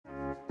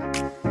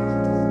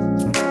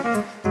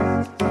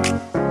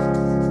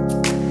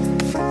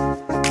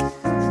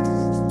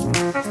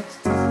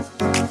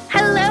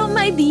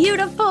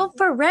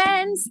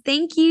friends,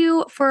 thank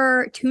you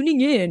for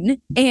tuning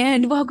in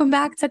and welcome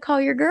back to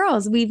Call Your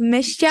Girls. We've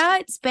missed ya.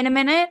 It's been a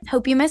minute.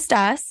 Hope you missed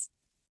us.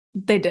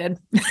 They did.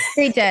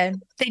 They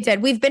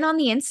did. We've been on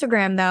the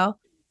Instagram though.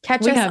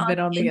 Catch We us have been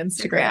on the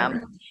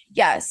Instagram.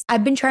 Yes.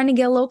 I've been trying to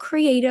get a little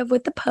creative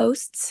with the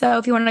posts. So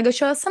if you want to go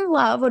show us some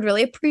love, would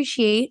really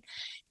appreciate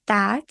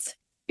that.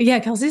 Yeah,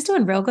 Kelsey's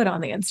doing real good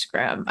on the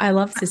Instagram. I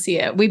love to see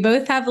it. We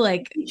both have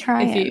if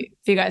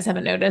you guys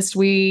haven't noticed,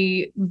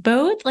 we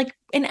both like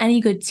in any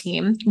good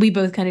team, we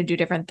both kind of do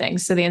different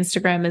things. So the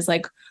Instagram is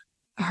like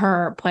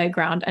her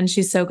playground and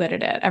she's so good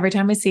at it. Every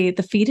time I see it,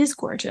 the feed is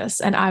gorgeous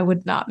and I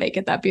would not make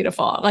it that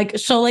beautiful. Like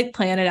she'll like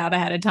plan it out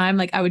ahead of time.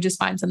 Like I would just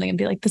find something and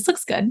be like, this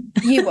looks good.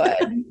 You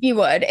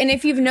would. And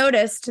if you've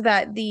noticed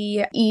that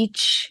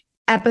each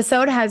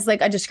episode has like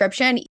a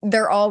description,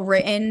 they're all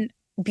written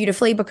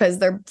beautifully because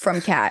they're from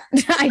Kat.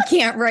 I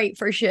can't write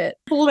for shit.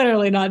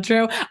 Literally not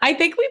true. I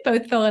think we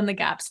both fill in the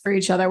gaps for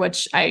each other,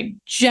 which I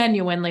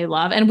genuinely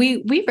love. And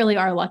we really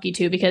are lucky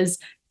too, because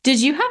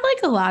did you have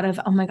like a lot of,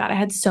 oh my God, I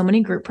had so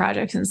many group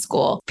projects in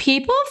school.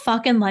 People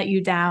fucking let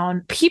you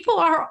down. People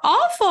are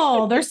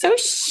awful. They're so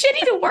shitty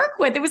to work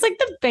with. It was like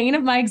the bane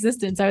of my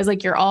existence. I was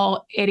like, you're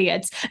all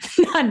idiots.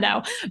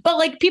 No, but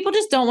like people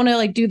just don't want to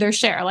like do their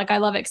share. Like I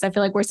love it because I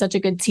feel like we're such a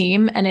good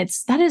team and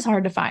that is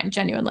hard to find,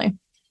 genuinely.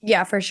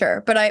 Yeah, for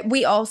sure. But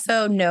we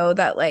also know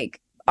that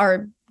like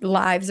our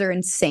lives are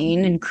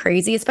insane and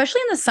crazy, especially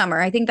in the summer.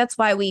 I think that's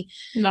why we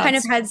kind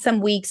of had some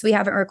weeks we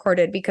haven't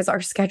recorded because our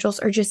schedules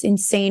are just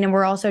insane and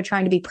we're also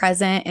trying to be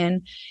present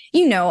and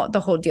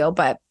the whole deal.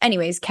 But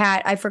anyways,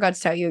 Kat, I forgot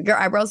to tell you, your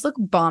eyebrows look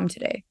bomb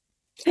today.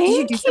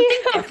 Thank Did you do something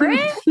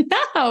different?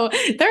 No,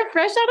 they're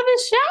fresh out of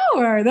the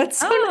shower. That's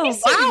so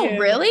nice. Wow,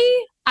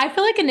 really? I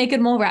feel like a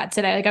naked mole rat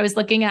today. Like I was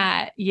looking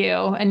at you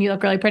and you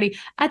look really pretty.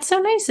 That's so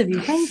nice of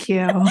you. Thank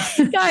you.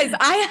 Guys,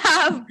 I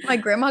have my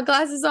grandma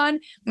glasses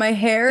on. My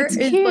hair is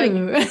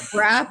like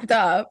wrapped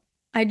up.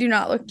 I do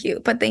not look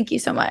cute, but thank you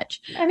so much.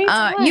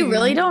 You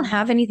really don't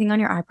have anything on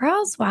your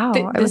eyebrows? Wow.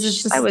 I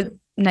was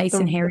nice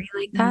and hairy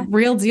like that.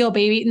 Real deal,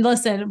 baby.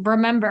 Listen,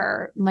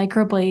 remember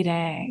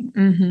microblading.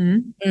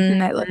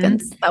 Looking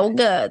so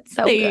good.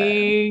 So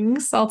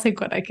Thanks. good. I'll take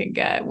what I can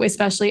get.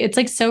 Especially it's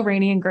like so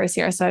rainy and gross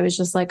here. So I was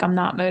just like, I'm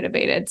not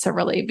motivated to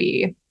really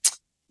be,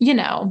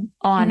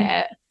 on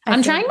it.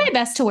 I'm trying my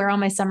best to wear all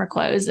my summer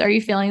clothes. Are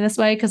you feeling this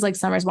way? Because like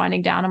summer's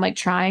winding down. I'm like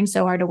trying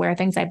so hard to wear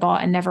things I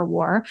bought and never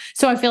wore.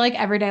 So I feel like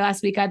every day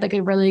last week I had like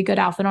a really good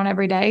outfit on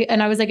every day.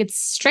 And I was like, it's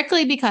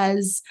strictly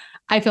because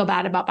I feel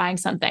bad about buying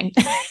something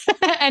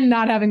and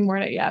not having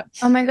worn it yet.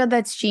 Oh my God,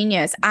 that's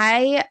genius.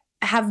 I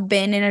have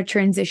been in a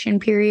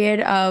transition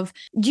period of,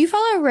 do you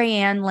follow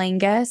Rayanne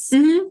Langus?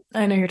 Mm-hmm.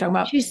 I know who you're talking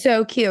about. She's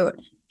so cute.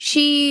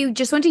 She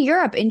just went to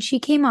Europe and she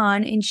came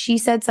on and she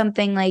said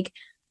something like,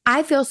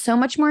 I feel so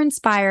much more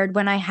inspired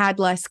when I had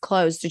less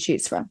clothes to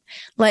choose from.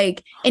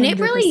 Like, and 100%. It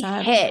really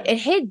hit. It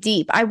hit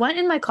deep. I went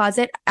in my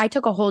closet. I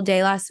took a whole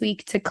day last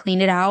week to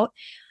clean it out.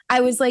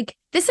 I was like,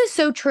 this is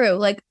so true.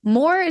 Like,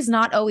 more is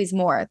not always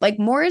more. Like,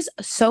 more is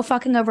so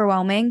fucking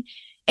overwhelming.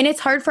 And it's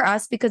hard for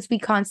us because we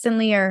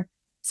constantly are,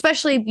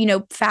 especially,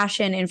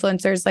 fashion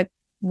influencers. Like,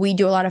 we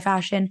do a lot of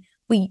fashion.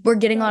 We're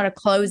getting a lot of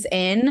clothes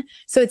in.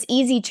 So it's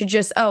easy to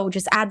just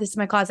add this to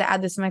my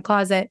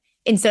closet,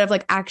 instead of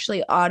like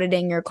actually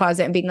auditing your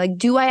closet and being like,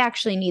 do I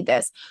actually need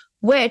this?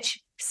 Which,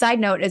 side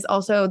note, is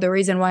also the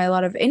reason why a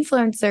lot of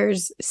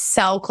influencers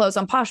sell clothes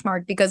on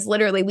Poshmark, because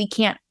literally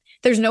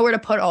there's nowhere to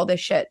put all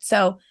this shit.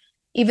 So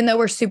even though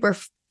we're super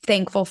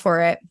thankful for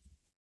it,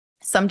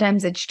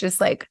 sometimes it's just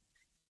like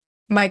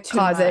my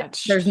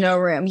closet, there's no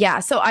room. Yeah.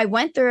 So I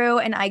went through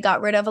and I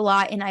got rid of a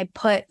lot and I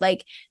put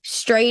like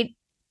straight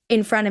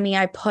in front of me,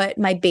 I put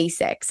my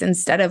basics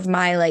instead of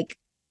my like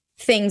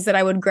things that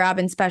I would grab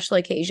in special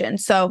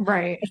occasions. So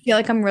I feel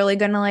like I'm really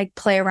going to like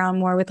play around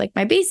more with like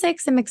my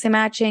basics and mix and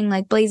matching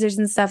like blazers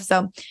and stuff.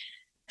 So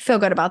I feel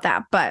good about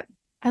that. But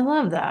I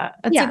love that.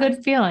 It's a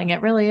good feeling.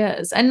 It really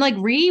is. And like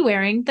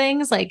re-wearing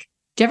things, like,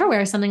 do you ever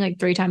wear something like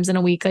 3 times in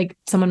a week? Like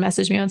someone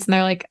messaged me once and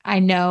they're like, I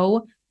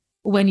know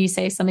when you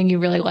say something, you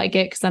really like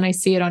it, because then I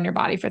see it on your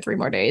body for 3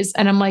 more days.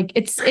 And I'm like,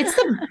 it's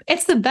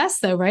the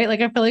best though, right? Like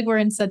I feel like we're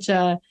in such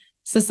a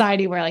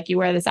society where like you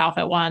wear this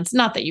outfit once,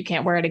 not that you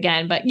can't wear it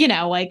again, but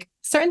like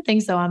certain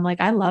things though, I'm like,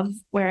 I love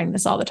wearing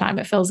this all the time.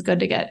 It feels good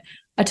to get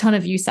a ton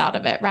of use out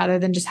of it rather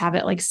than just have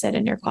it like sit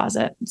in your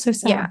closet. It's so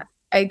sad. Yeah,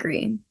 I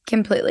agree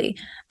completely.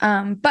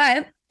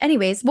 But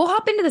anyways, we'll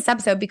hop into this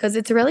episode because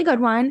it's a really good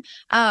one.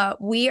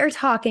 We are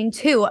talking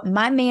to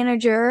my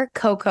manager,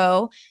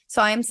 Coco.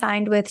 So I am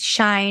signed with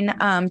Shine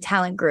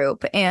Talent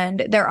Group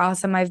and they're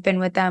awesome. I've been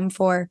with them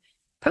for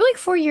probably like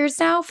 4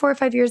 or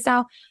 5 years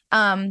now.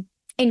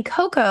 And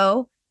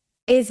Coco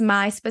is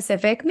my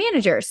specific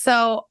manager.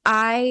 So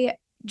I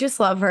just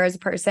love her as a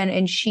person.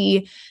 And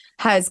she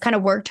has kind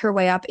of worked her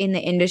way up in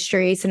the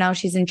industry. So now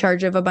she's in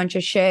charge of a bunch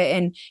of shit.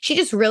 And she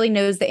just really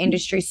knows the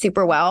industry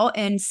super well.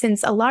 And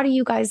since a lot of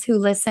you guys who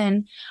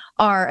listen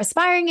are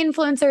aspiring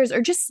influencers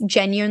or just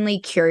genuinely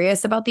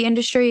curious about the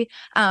industry,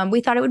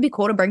 we thought it would be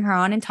cool to bring her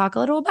on and talk a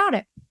little about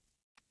it.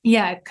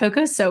 Yeah,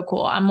 Coco's so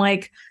cool. I'm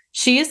like,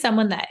 she is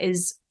someone that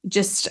is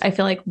just, I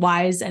feel like,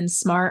 wise and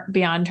smart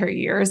beyond her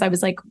years. I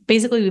was like,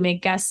 basically we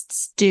make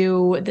guests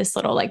do this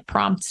little like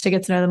prompt to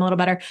get to know them a little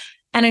better.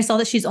 And I saw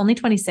that she's only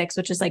 26,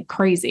 which is like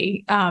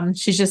crazy.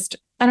 She's just,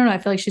 I don't know. I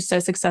feel like she's so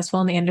successful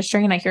in the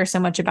industry, and I hear so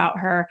much about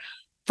her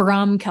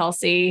from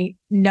Kelsey,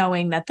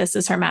 knowing that this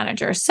is her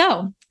manager.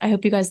 So I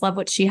hope you guys love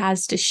what she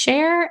has to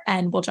share,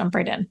 and we'll jump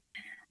right in.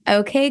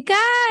 Okay,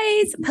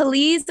 guys,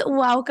 please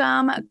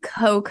welcome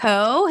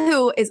Coco,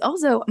 who is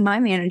also my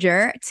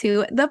manager,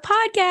 to the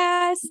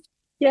podcast.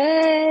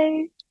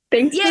 Yay.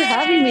 Thanks for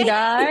having me,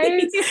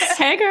 guys.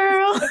 Hey,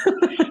 girl.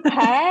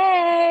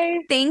 Hey.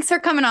 Thanks for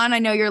coming on. I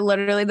know you're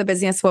literally the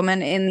busiest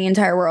woman in the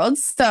entire world.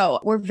 So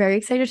we're very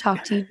excited to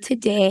talk to you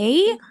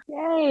today.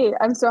 Yay.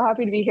 I'm so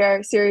happy to be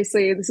here.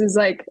 Seriously, this is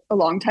like a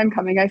long time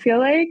coming, I feel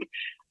like.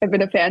 I've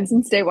been a fan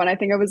since day one. I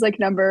think I was like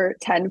number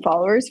 10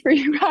 followers for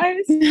you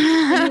guys when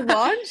you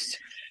launched.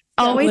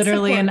 Always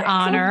literally an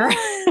honor.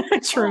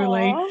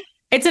 Truly. Aww.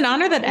 It's an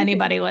honor that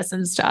anybody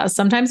listens to us.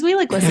 Sometimes we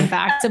like listen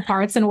back to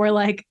parts and we're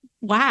like,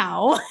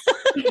 wow.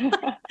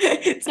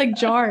 It's like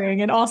jarring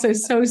and also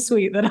so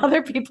sweet that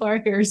other people are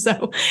here.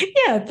 So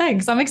yeah,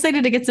 thanks. I'm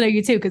excited to get to know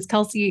you too. Cause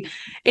Kelsey,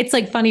 it's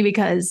like funny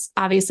because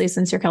obviously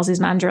since you're Kelsey's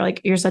manager,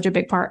 like you're such a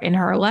big part in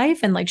her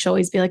life. And like, she'll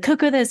always be like,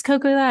 Coco this,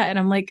 Coco that. And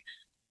I'm like,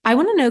 I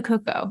want to know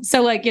Coco.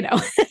 So like, you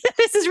know,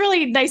 this is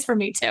really nice for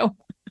me too.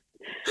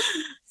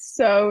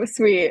 So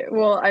sweet.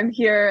 Well, I'm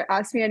here.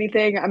 Ask me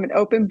anything. I'm an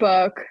open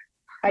book.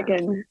 I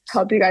can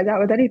help you guys out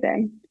with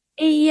anything.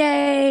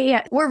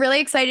 Yay. We're really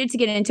excited to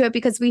get into it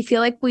because we feel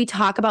like we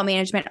talk about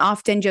management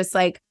often just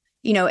like,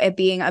 you know, it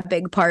being a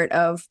big part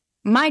of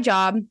my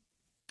job.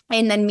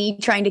 And then me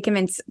trying to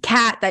convince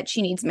Kat that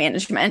she needs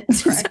management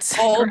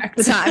all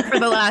the time for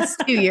the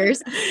last 2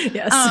 years.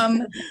 Yes.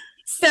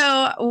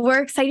 So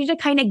we're excited to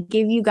kind of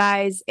give you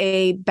guys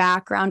a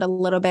background a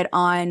little bit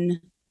on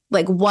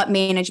like what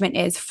management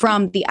is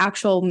from the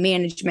actual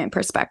management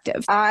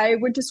perspective. I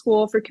went to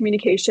school for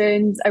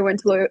communications. I went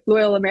to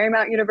Loyola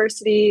Marymount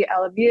University,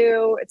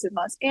 LMU. It's in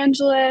Los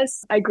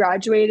Angeles. I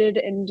graduated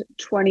in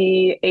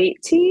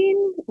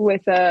 2018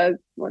 with a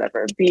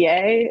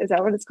BA. Is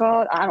that what it's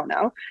called? I don't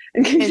know.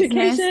 In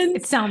communications.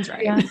 It sounds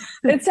right. Yeah.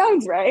 It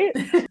sounds right.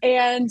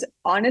 And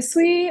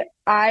honestly,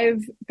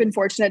 I've been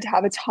fortunate to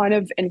have a ton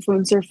of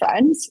influencer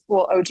friends,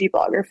 well, OG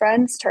blogger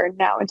friends turned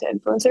now into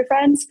influencer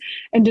friends,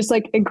 and just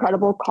like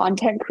incredible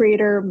content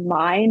creator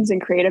minds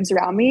and creatives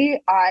around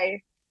me.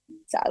 I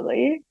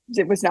sadly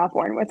was not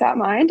born with that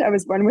mind. I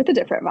was born with a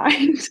different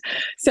mind.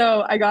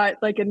 So I got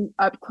like an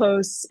up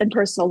close and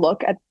personal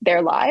look at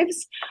their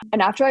lives.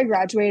 And after I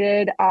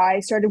graduated,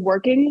 I started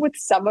working with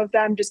some of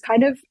them just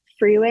kind of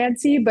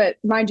freelancy, but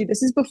mind you,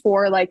 this is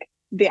before like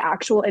the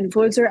actual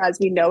influencer as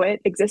we know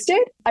it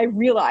existed. I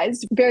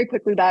realized very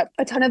quickly that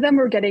a ton of them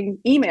were getting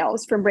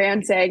emails from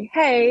brands saying,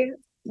 hey,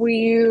 I'm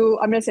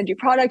going to send you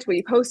product. Will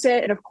you post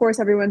it? And of course,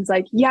 everyone's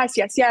like, yes,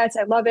 yes, yes.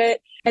 I love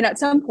it. And at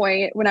some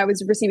point when I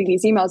was receiving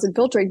these emails and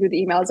filtering through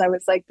the emails, I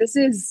was like,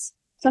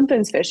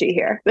 something's fishy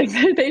here. Like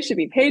they should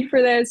be paid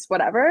for this,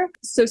 whatever.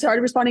 So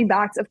started responding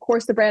back. Of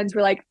course, the brands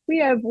were like, we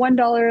have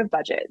 $1 of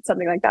budget,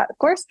 something like that, of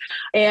course.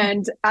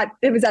 And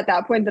it was at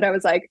that point that I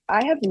was like,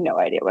 I have no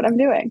idea what I'm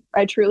doing.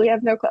 I truly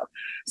have no clue.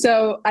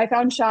 So I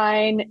found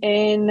Shine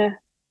in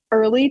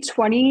early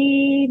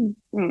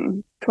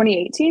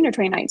 2018 or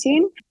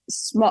 2019.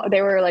 Small.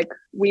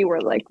 We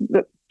were like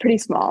pretty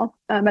small.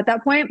 At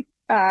that point,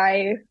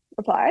 I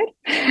applied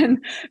and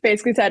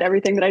basically said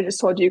everything that I just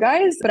told you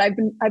guys. But I've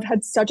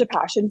had such a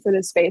passion for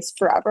this space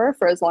forever,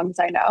 for as long as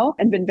I know,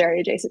 and been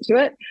very adjacent to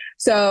it.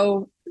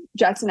 So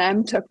Jess and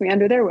M took me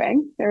under their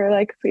wing. They were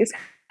like, please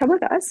come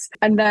with us.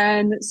 And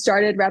then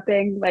started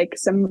repping like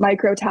some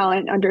micro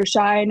talent under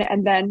Shine.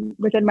 And then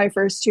within my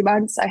first 2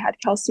 months, I had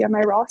Kelsey on my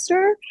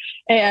roster,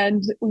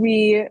 and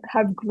we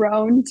have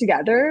grown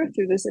together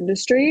through this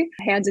industry,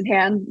 hands in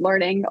hand,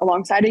 learning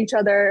alongside each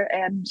other.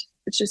 And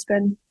it's just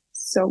been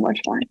so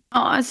much fun.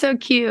 Oh, so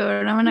cute.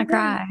 I'm gonna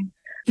cry.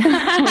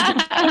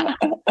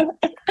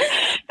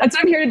 That's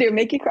what I'm here to do,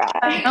 make you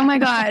cry. Oh my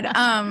God.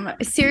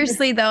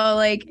 Seriously though,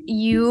 like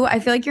I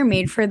feel like you're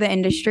made for the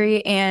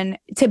industry, and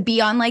to be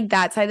on like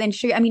that side of the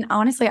industry. I mean,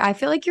 honestly, I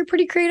feel like you're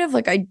pretty creative.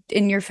 Like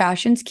and your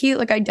fashion's cute.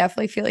 Like I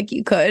definitely feel like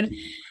you could,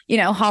 you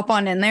know, hop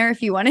on in there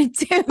if you wanted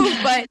to,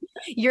 but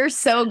you're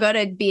so good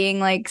at being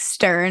like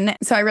stern.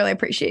 So I really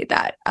appreciate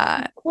that.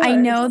 I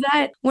know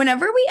that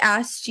whenever we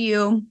asked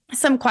you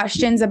some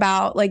questions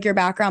about like your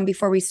background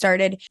before we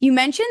started, you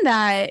mentioned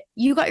that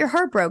you got your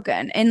heart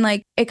broken and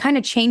like it kind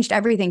of changed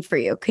everything for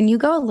you. Can you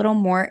go a little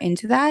more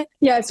into that?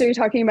 Yeah. So you're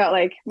talking about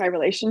like my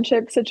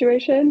relationship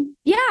situation?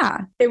 Yeah.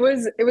 It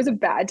was a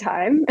bad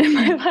time in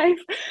my life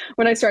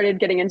when I started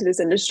getting into this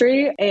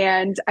industry,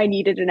 and I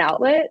needed an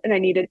outlet and I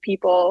needed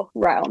people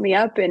rile me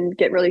up and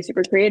get really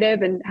super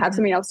creative and have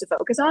something else to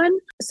focus on.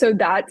 So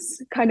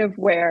that's kind of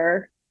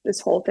where this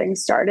whole thing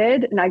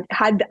started. And I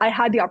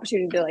had the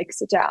opportunity to like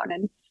sit down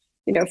and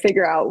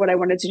figure out what I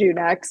wanted to do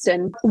next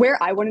and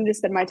where I wanted to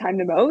spend my time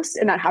the most.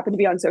 And that happened to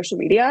be on social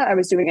media. I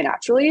was doing it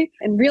naturally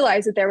and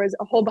realized that there was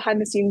a whole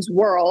behind the scenes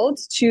world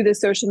to the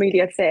social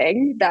media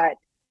thing that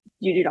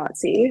you do not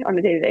see on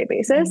a day-to-day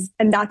basis.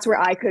 And that's where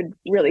I could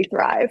really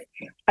thrive.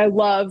 I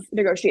love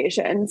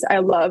negotiations. I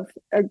love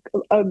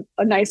a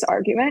nice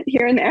argument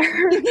here and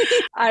there.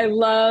 I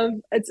love,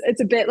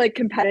 it's a bit like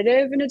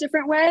competitive in a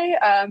different way,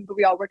 but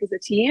we all work as a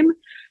team.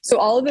 So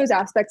all of those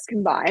aspects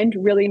combined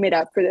really made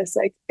up for this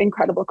like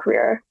incredible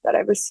career that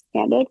I was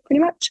handed pretty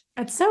much.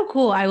 That's so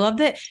cool. I love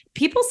that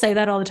people say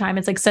that all the time.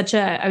 It's like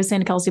I was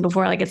saying to Kelsey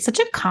before, like it's such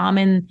a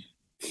common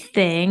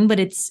thing, but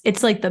it's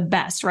like the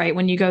best, right?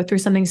 When you go through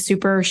something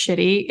super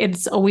shitty,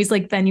 it's always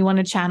like, then you want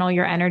to channel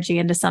your energy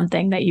into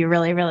something that you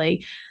really,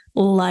 really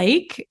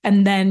like.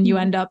 And then you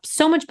end up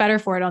so much better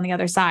for it on the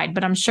other side.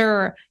 But I'm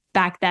sure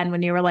back then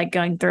when you were like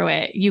going through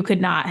it, you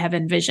could not have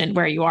envisioned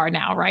where you are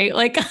now, right?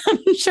 Like,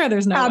 I'm sure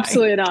there's no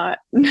Absolutely not.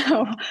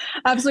 No,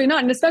 absolutely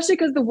not. And especially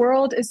because the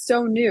world is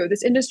so new.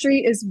 This industry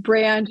is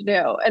brand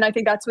new. And I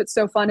think that's what's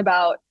so fun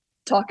about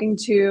talking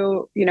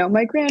to,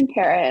 my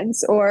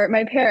grandparents or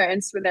my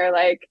parents when they're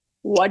like,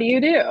 what do you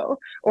do?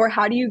 Or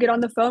how do you get on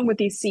the phone with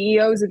these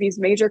CEOs of these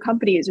major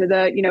companies or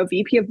the,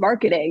 VP of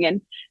marketing?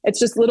 And it's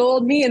just little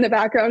old me in the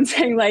background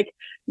saying like,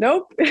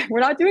 nope, we're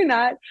not doing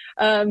that.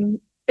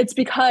 It's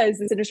because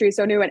this industry is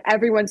so new and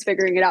everyone's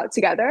figuring it out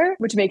together,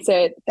 which makes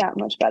it that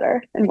much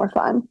better and more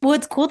fun. Well,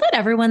 it's cool that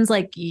everyone's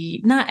like,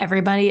 not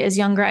everybody is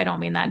younger. I don't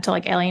mean that to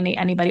like alienate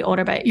anybody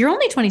older, but you're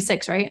only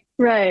 26, right?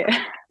 Right.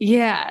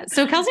 Yeah.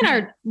 So Kelsey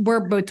and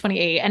we're both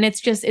 28 and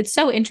it's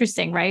so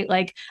interesting, right?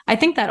 Like, I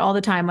think that all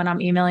the time when I'm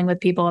emailing with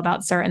people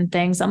about certain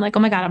things, I'm like, oh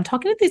my God, I'm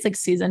talking to these like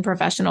seasoned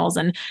professionals.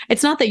 And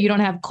it's not that you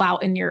don't have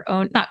clout in your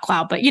own, not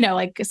clout, but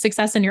like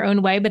success in your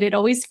own way, but it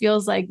always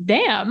feels like,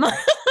 damn,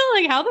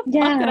 like how the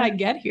fuck did I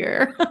get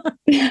here?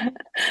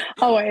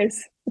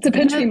 Always. It's a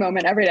pinch me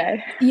moment every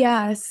day.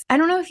 Yes. I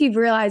don't know if you've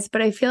realized,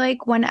 but I feel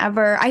like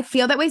whenever I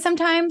feel that way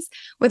sometimes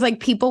with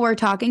like people we're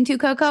talking to,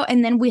 Coco,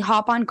 and then we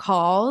hop on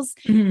calls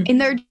and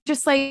they're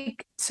just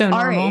like so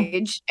our normal.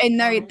 age. And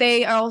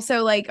they are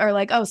also like,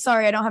 oh,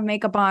 sorry, I don't have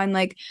makeup on.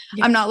 Like,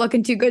 I'm not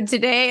looking too good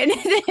today. And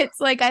it's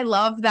like, I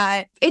love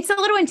that. It's a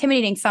little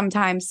intimidating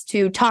sometimes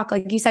to talk,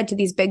 like you said, to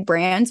these big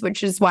brands,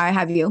 which is why I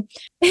have you.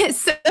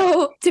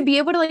 So to be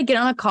able to like get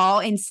on a call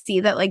and see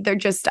that like they're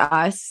just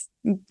us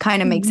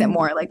kind of makes it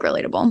more like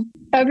relatable.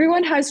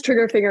 Everyone has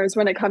trigger fingers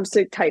when it comes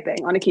to typing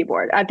on a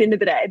keyboard. At the end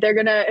of the day,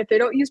 if they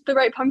don't use the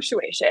right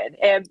punctuation,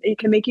 and it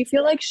can make you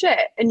feel like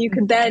shit. And you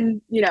can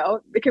then,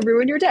 it can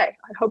ruin your day.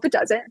 I hope it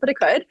doesn't, but it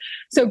could.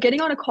 So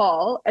getting on a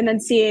call and then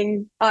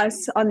seeing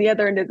us on the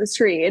other end of the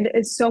screen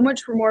is so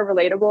much more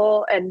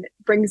relatable and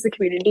brings the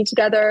community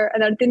together.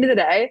 And at the end of the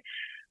day,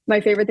 my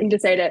favorite thing to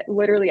say to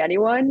literally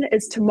anyone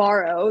is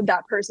tomorrow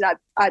that person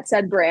at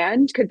said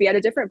brand could be at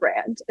a different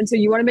brand. And so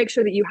you want to make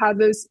sure that you have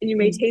those and you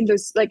maintain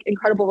those like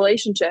incredible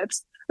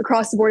relationships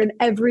across the board in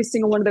every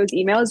single one of those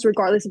emails,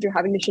 regardless if you're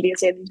having the shittiest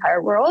day in the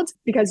entire world,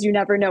 because you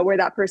never know where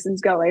that person's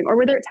going or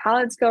where their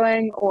talent's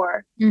going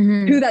or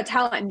who that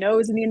talent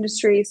knows in the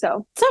industry.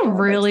 So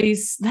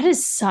that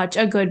is such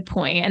a good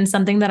point and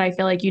something that I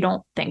feel like you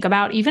don't think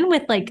about, even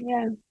with like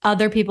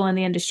other people in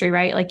the industry,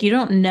 right? Like you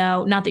don't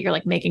know, not that you're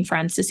like making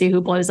friends to see who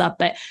blows up,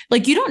 but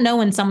like you don't know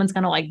when someone's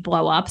going to like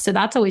blow up. So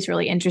that's always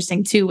really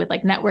interesting too with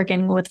like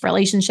networking, with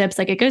relationships.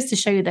 Like it goes to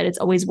show you that it's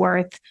always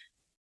worth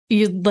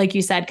you, like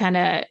you said, kind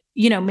of,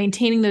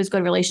 maintaining those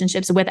good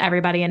relationships with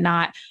everybody and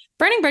not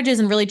burning bridges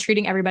and really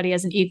treating everybody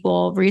as an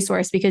equal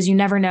resource, because you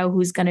never know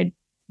who's going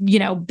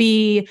to,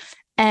 be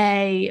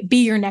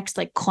your next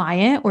like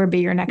client or be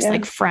your next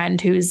like friend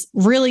who's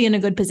really in a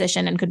good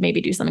position and could maybe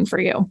do something for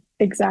you.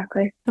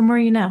 Exactly. The more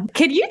you know.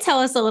 Could you tell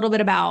us a little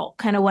bit about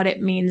kind of what it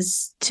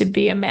means to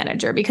be a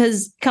manager?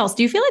 Because Kels,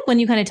 do you feel like when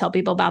you kind of tell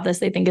people about this,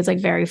 they think it's like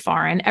very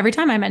foreign? Every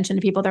time I mention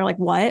to people, they're like,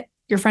 what?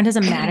 Your friend has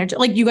a manager?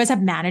 Like you guys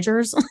have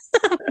managers?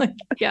 Like,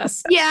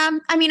 yes. Yeah.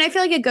 I mean, I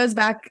feel like it goes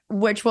back,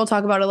 which we'll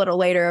talk about a little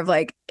later, of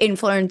like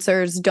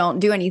influencers don't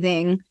do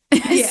anything.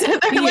 So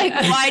like,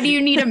 why do you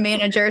need a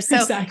manager?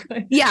 So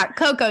exactly. Yeah,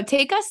 Coco,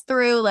 take us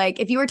through, like,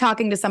 if you were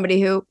talking to somebody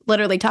who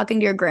literally talking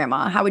to your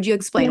grandma, how would you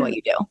explain what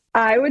you do?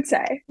 I would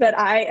say that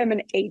I am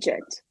an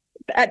agent.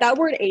 That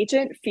word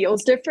agent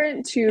feels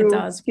different to,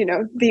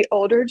 the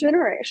older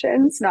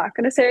generations. Not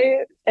going to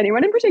say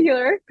anyone in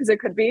particular, because it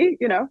could be,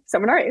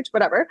 someone our age,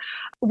 whatever.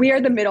 We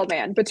are the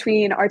middleman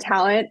between our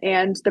talent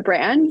and the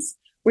brands.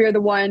 We are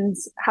the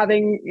ones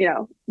having,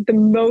 the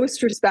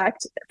most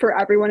respect for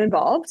everyone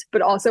involved,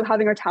 but also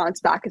having our talents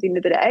back at the end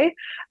of the day.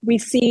 We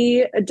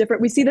see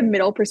the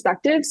middle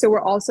perspective. So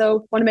we're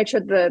also want to make sure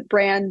the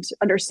brand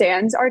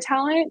understands our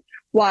talent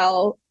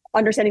while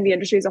understanding the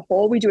industry as a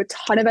whole. We do a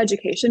ton of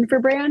education for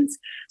brands.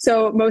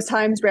 So most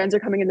times brands are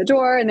coming in the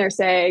door and they're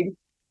saying,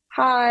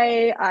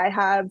 hi, I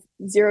have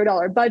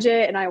 $0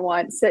 budget and I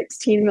want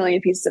 16 million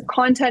pieces of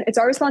content. It's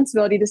our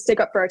responsibility to stick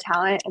up for our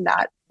talent in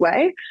that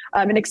way,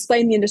 and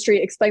explain the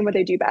industry, explain what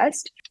they do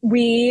best.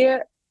 We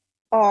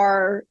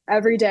are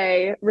every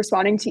day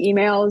responding to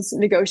emails,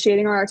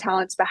 negotiating on our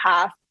talent's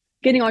behalf,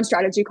 getting on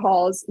strategy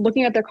calls,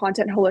 looking at their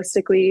content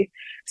holistically,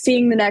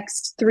 seeing the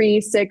next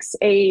 3, 6,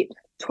 8,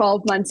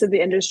 12 months of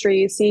the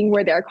industry, seeing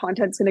where their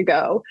content's going to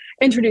go,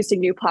 introducing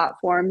new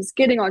platforms,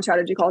 getting on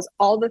strategy calls,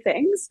 all the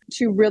things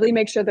to really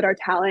make sure that our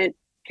talent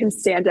can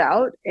stand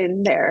out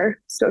in their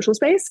social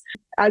space.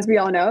 As we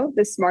all know,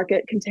 this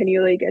market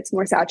continually gets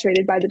more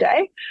saturated by the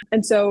day.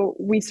 And so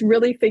we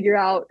really figure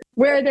out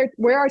where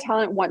our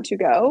talent want to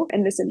go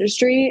in this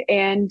industry,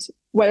 and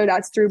whether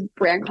that's through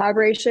brand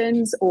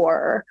collaborations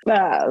or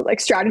like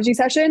strategy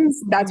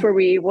sessions, that's where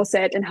we will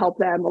sit and help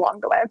them along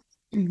the way.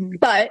 Mm-hmm.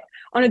 But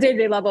on a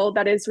day-to-day level,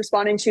 that is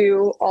responding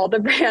to all the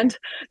brand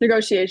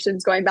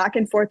negotiations, going back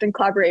and forth in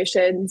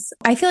collaborations.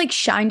 I feel like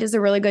Shine does a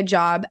really good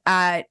job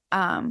at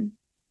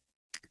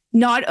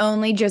not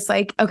only just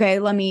like, okay,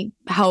 let me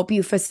help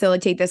you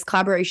facilitate this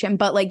collaboration,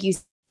 but like you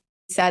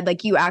said,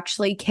 like you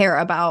actually care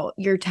about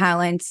your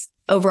talent's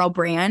overall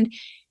brand.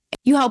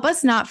 You help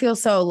us not feel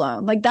so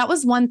alone. Like that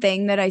was one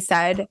thing that I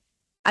said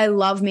I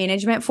love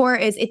management for,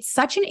 is it's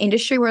such an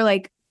industry where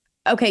like,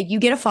 okay, you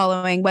get a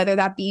following, whether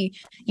that be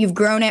you've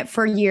grown it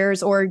for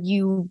years or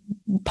you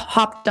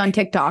popped on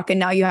TikTok and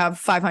now you have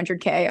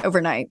 500K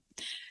overnight.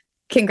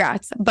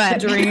 Congrats. But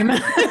the dream.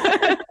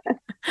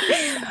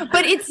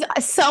 But it's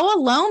so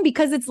alone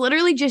because it's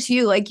literally just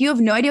you. Like you have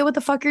no idea what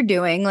the fuck you're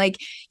doing. Like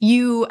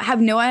you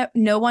have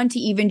no one to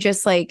even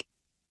just like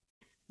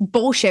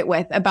bullshit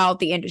with about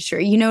the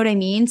industry. You know what I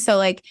mean? So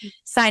like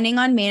signing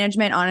on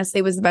management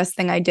honestly was the best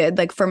thing I did,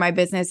 like for my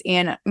business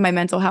and my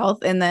mental health.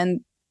 And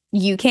then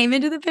you came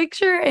into the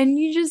picture and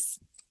you just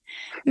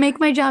make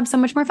my job so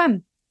much more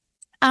fun.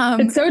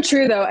 It's so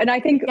true though. And I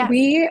think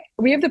we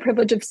have the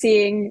privilege of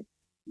seeing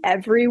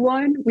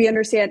everyone. We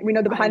understand, we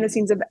know the behind the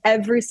scenes of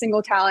every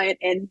single talent,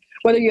 and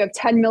whether you have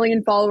 10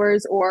 million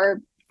followers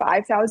or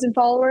 5,000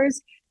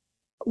 followers,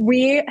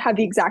 we have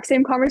the exact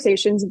same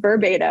conversations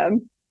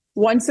verbatim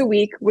once a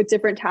week with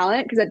different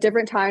talent, because at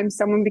different times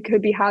someone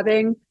could be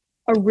having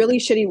a really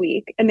shitty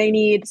week and they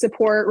need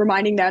support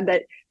reminding them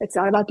that it's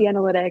not about the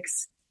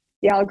analytics.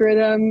 The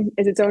algorithm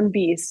is its own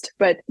beast,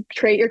 but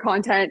create your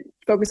content,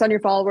 focus on your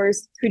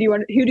followers. Who do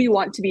you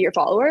want to be your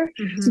follower?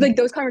 Mm-hmm. So like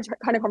those kind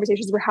of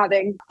conversations we're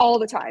having all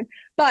the time.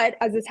 But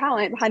as a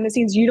talent behind the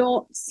scenes, you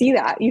don't see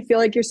that. You feel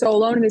like you're so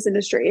alone in this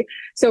industry.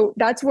 So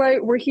that's why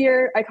we're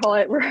here. I call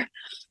it,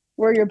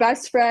 we're your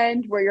best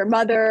friend, we're your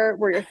mother,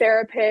 we're your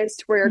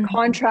therapist, we're your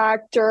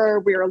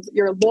contractor, we're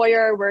your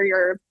lawyer, we're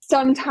your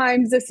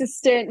sometimes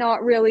assistant,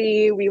 not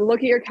really. We look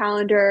at your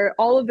calendar,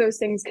 all of those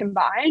things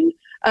combined.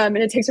 And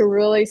it takes a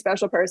really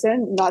special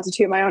person, not to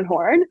toot my own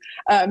horn,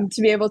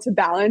 to be able to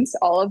balance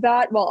all of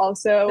that while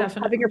also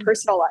having your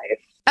personal life.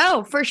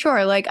 Oh, for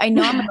sure. Like, I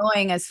know I'm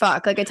annoying as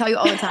fuck. Like, I tell you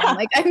all the time,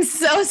 like, I'm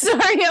so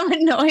sorry I'm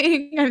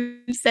annoying.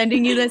 I'm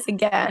sending you this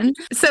again.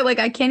 So, like,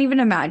 I can't even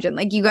imagine.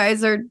 Like, you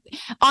guys are,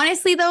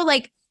 honestly, though,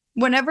 like,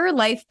 whenever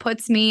life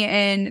puts me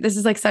in, this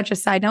is like such a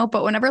side note,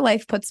 but whenever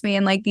life puts me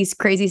in like these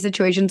crazy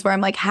situations where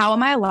I'm like, how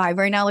am I alive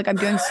right now? Like, I'm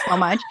doing so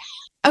much.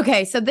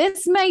 Okay, so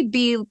this might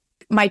be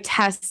my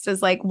test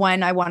is like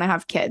when I want to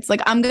have kids.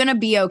 Like, I'm going to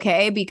be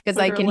okay because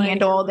I can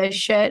handle all this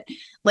shit.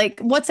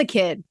 Like, what's a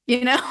kid,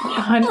 you know?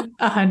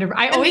 100.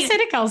 I always say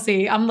to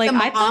Kelsey, I'm like,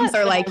 the moms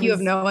are like, you have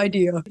no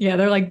idea. Yeah,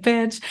 they're like,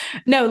 bitch.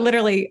 No,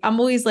 literally,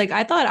 I'm always like,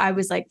 I thought I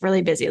was like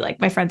really busy.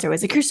 Like, my friends are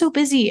always like, you're so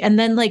busy. And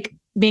then like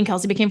me and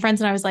Kelsey became friends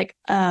and I was like,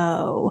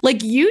 oh,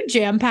 like you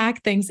jam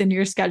pack things into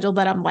your schedule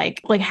that I'm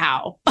like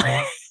how?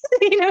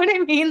 You know what I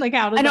mean? Like,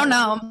 how does I don't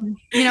know.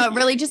 You know, it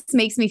really just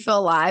makes me feel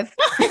alive.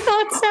 I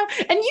thought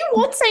so. And you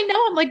won't say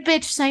no. I'm like,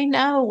 bitch, say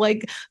no.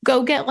 Like,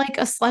 go get like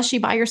a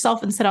slushie by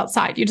yourself and sit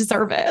outside. You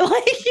deserve it.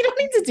 Like, you don't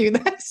need to do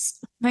this.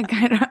 Like,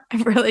 I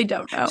really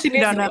don't know. She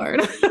needs to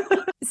learn.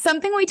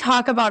 Something we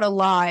talk about a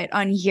lot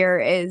on here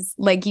is,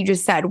 like you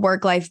just said,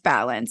 work-life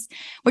balance,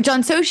 which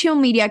on social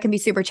media can be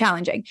super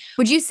challenging.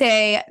 Would you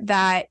say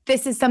that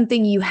this is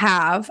something you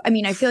have? I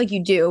mean, I feel like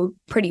you do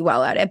pretty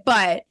well at it,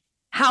 but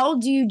how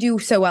do you do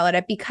so well at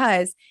it?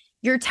 Because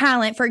your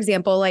talent, for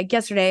example, like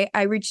yesterday,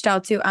 I reached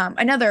out to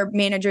another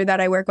manager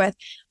that I work with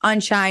on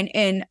Shine,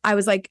 and I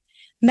was like,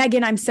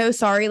 Megan, I'm so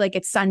sorry. Like,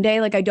 it's Sunday.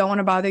 Like, I don't want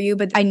to bother you,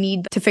 but I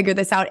need to figure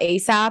this out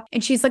ASAP.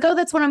 And she's like, oh,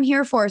 that's what I'm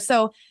here for.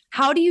 So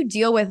how do you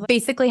deal with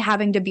basically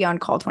having to be on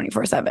call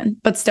 24/7,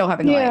 but still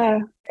having a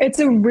life? It's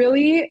a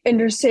really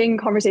interesting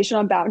conversation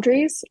on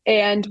boundaries.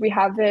 And we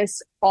have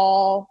this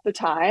all the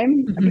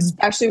time,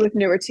 especially with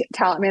newer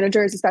talent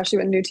managers, especially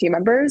with new team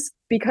members,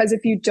 because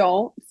if you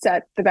don't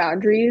set the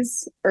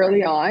boundaries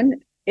early on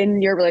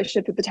in your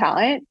relationship with the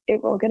talent,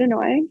 it will get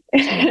annoying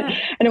and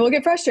it will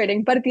get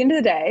frustrating. But at the end of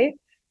the day,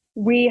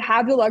 we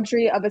have the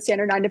luxury of a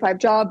standard 9-to-5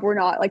 job. We're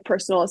not like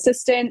personal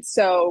assistants,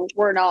 so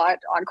we're not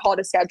on call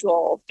to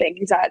schedule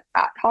things at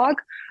hoc.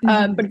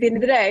 But at the end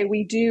of the day,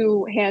 we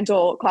do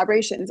handle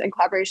collaborations, and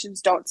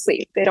collaborations don't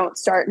sleep. They don't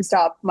start and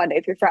stop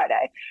Monday through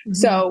Friday.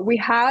 So we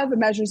have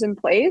measures in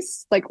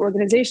place, like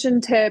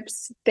organization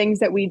tips, things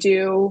that we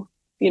do,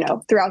 you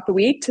know, throughout the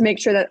week to make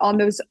sure that on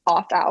those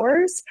off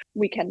hours,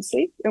 we can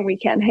sleep and we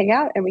can hang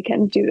out and we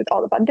can do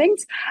all the fun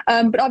things.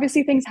 But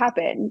obviously things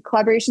happen.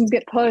 Collaborations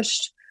get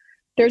pushed.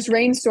 there's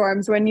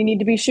rainstorms when you need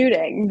to be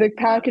shooting. The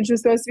package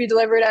was supposed to be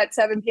delivered at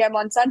 7 p.m.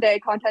 on Sunday.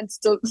 Content's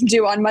still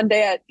due on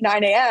Monday at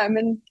 9 a.m.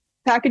 and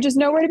package is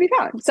nowhere to be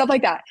found. Stuff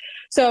like that.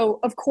 So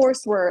of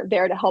course we're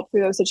there to help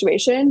through those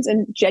situations.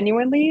 And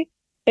genuinely,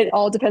 it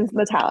all depends on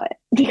the talent,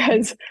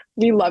 because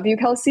we love you,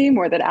 Kelsey,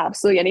 more than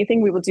absolutely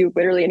anything. We will do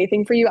literally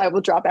anything for you. I will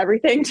drop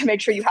everything to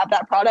make sure you have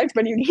that product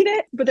when you need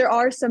it. But there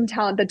are some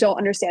talent that don't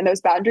understand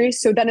those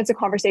boundaries. So then it's a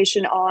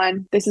conversation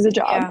on, this is a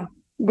job. Yeah.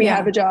 We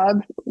have a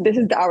job. This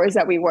is the hours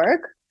that we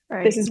work.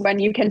 Right. This is when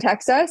you can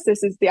text us.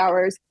 This is the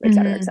hours, et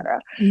cetera, et cetera.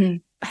 Mm-hmm.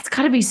 That's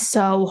got to be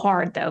so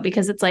hard though,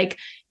 because it's like,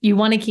 you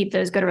want to keep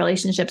those good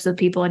relationships with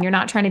people and you're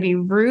not trying to be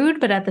rude,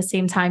 but at the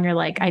same time, you're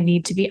like, I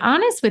need to be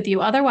honest with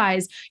you.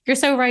 Otherwise, you're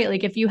so right.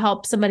 Like if you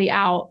help somebody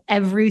out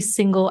every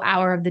single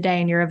hour of the day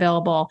and you're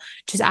available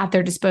just at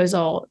their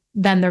disposal,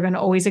 then they're going to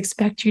always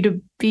expect you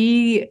to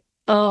be,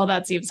 oh,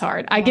 that seems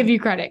hard. I give you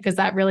credit because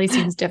that really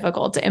seems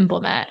difficult to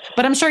implement,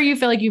 but I'm sure you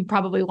feel like you've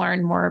probably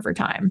learned more over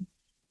time.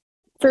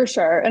 For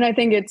sure. And I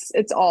think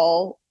it's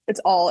all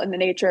in the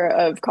nature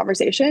of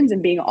conversations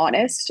and being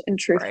honest and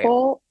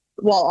truthful,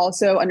 while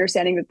also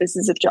understanding that this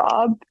is a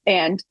job,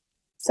 and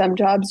some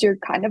jobs you're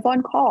kind of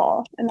on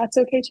call, and that's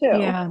okay too.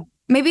 Yeah.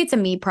 Maybe it's a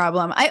me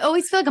problem. I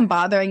always feel like I'm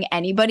bothering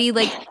anybody,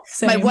 like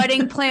my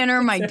wedding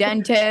planner, my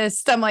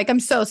dentist. I'm like,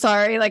 I'm so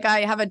sorry. Like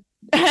I have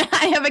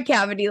a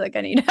cavity, like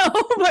I need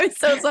help. I'm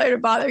so sorry to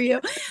bother you.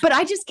 But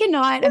I just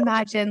cannot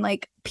imagine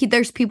like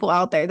there's people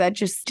out there that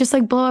just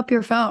like blow up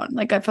your phone.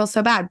 Like I feel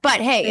so bad. But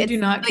hey, I do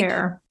not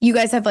care. You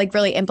guys have like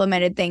really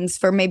implemented things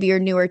for maybe your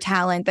newer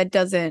talent that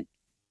doesn't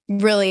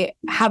really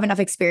have enough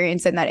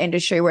experience in that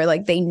industry where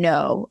like they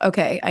know,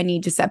 okay, I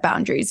need to set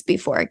boundaries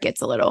before it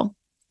gets a little.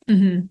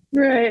 Mm-hmm.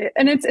 Right.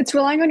 And it's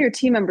relying on your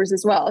team members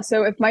as well.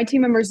 So if my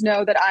team members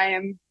know that I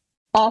am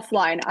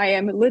offline, I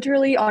am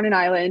literally on an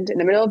island in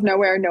the middle of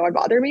nowhere, no one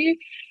bother me,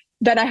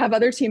 then I have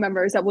other team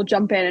members that will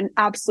jump in and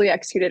absolutely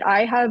execute it.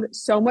 I have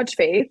so much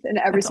faith in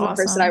every single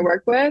person I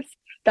work with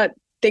that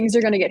things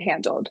are going to get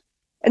handled.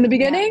 In the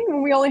beginning,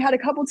 when we only had a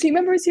couple team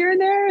members here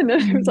and there, and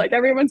then it was like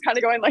everyone's kind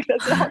of going like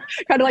this, kind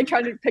of like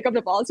trying to pick up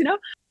the balls, you know?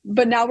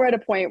 But now we're at a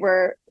point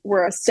where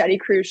we're a steady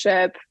cruise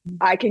ship.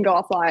 I can go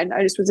offline.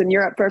 I just was in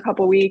Europe for a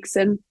couple of weeks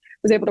and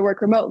was able to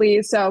work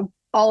remotely. So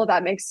all of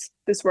that makes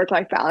this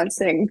work-life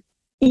balancing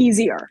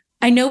easier.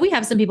 I know we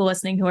have some people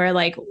listening who are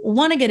like,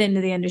 want to get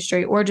into the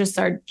industry or just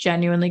are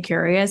genuinely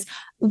curious.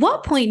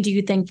 What point do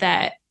you think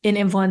that an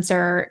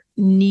influencer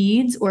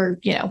needs or,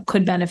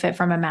 could benefit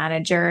from a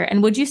manager?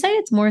 And would you say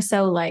it's more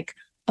so like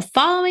a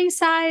following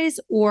size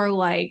or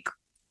like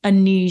a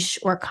niche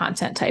or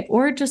content type,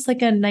 or just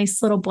like a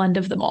nice little blend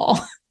of them all?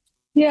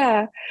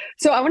 Yeah.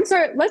 So I want to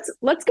start,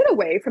 let's get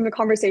away from the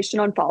conversation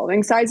on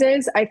following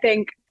sizes. I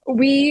think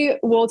we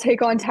will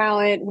take on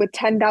talent with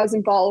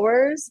 10,000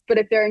 followers, but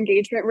if their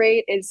engagement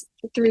rate is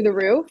through the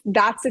roof,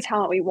 that's the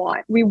talent we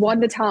want. We want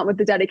the talent with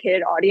the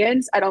dedicated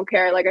audience. I don't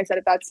care, like I said,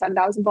 if that's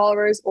 10,000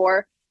 followers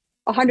or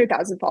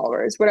 100,000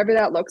 followers, whatever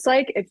that looks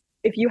like.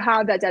 If you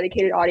have that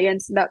dedicated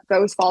audience, that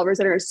those followers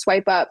that are going to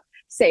swipe up,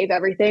 save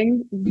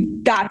everything,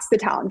 that's the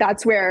talent.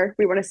 That's where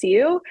we want to see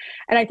you.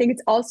 And I think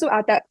it's also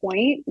at that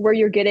point where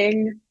your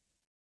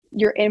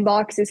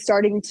inbox is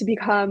starting to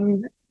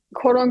become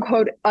quote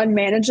unquote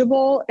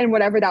unmanageable, and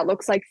whatever that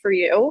looks like for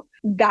you,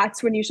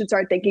 that's when you should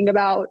start thinking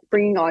about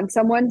bringing on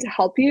someone to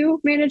help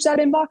you manage that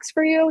inbox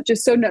for you,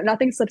 just so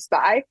nothing slips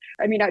by.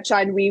 I mean, at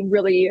Shine, we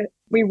really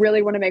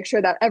want to make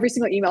sure that every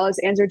single email is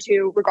answered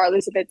to,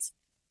 regardless if it's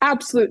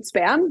absolute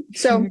spam.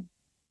 So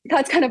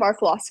that's kind of our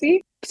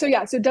philosophy. So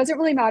yeah, so it doesn't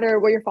really matter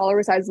what your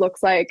follower size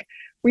looks like.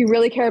 We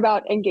really care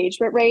about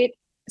engagement rate.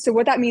 So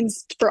what that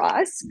means for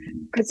us,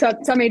 because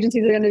some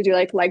agencies are going to do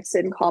like likes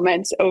and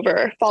comments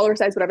over follower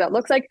size, whatever that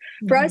looks like.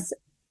 For us,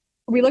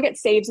 we look at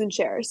saves and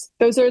shares.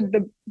 Those are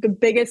the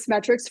biggest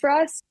metrics for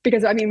us,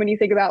 because I mean, when you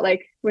think about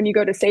like when you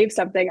go to save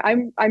something,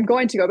 I'm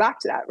going to go back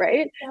to that,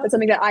 right? Yeah. That's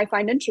something that I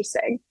find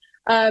interesting.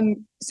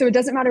 So it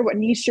doesn't matter what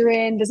niche you're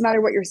in, doesn't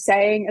matter what you're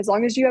saying, as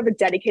long as you have a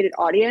dedicated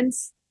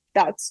audience,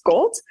 that's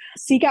gold.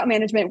 Seek out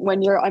management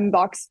when your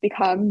inbox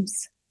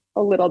becomes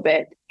a little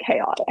bit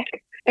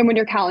chaotic. And when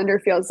your calendar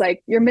feels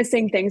like you're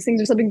missing things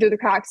are slipping through the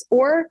cracks,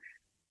 or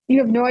you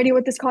have no idea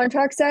what this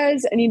contract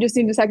says and you just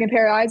need a second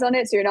pair of eyes on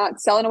it so you're not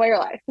selling away your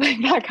life,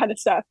 like that kind of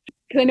stuff.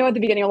 Because I know at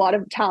the beginning, a lot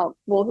of talent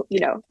will,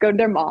 go to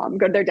their mom,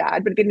 go to their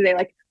dad. But at the end of the day,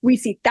 like we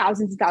see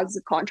thousands and thousands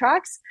of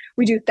contracts.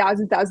 We do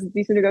thousands of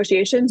these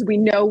negotiations. We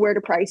know where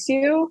to price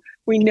you.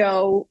 We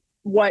know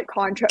what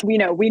contract, we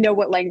know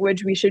what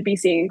language we should be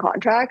seeing in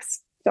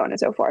contracts, so on and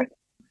so forth.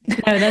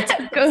 No, that's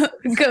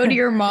go to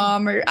your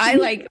mom. Or I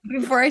like,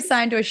 before I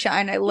signed to a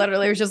Shine, I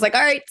literally was just like,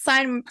 all right,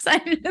 sign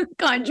the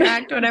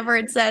contract, whatever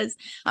it says.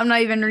 I'm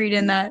not even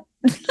reading that.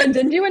 And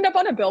didn't you end up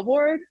on a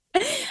billboard?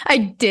 I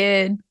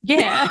did.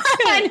 Yeah.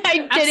 And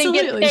I didn't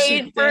get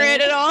paid for it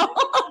at all.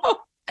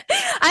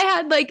 I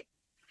had like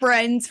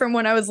friends from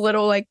when I was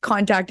little, like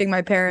contacting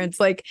my parents,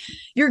 like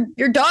your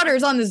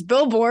daughter's on this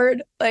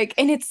billboard. Like,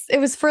 and it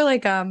was for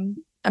like a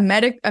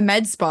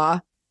med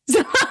spa.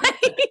 So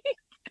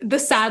the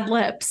sad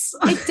lips.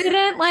 It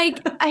didn't like,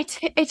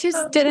 it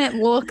just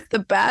didn't look the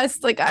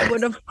best. Like I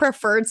would have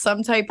preferred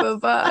some type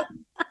of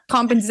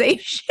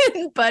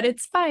compensation, but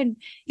it's fine.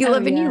 You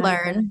live and you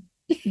learn.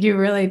 You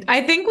really,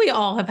 I think we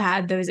all have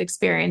had those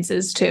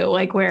experiences too,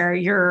 like where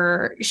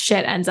your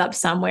shit ends up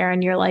somewhere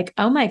and you're like,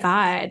 oh my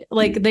God,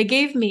 like they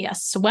gave me a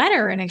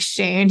sweater in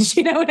exchange.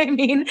 You know what I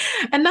mean?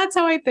 And that's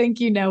how I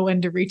think you know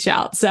when to reach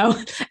out. So,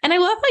 and I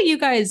love how you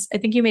guys, I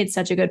think you made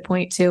such a good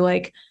point too.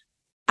 Like,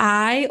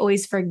 I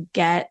always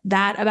forget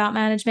that about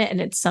management.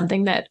 And it's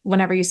something that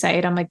whenever you say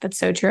it, I'm like, that's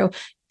so true.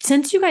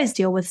 Since you guys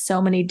deal with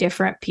so many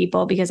different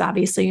people, because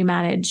obviously you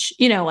manage,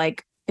 you know,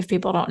 like, if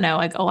people don't know,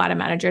 like a lot of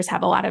managers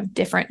have a lot of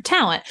different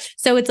talent.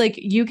 So it's like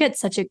you get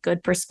such a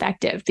good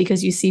perspective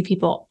because you see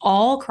people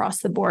all across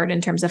the board in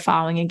terms of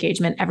following,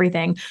 engagement,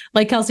 everything.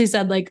 Like Kelsey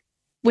said, like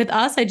with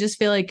us, I just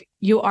feel like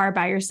you are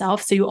by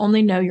yourself. So you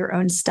only know your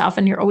own stuff.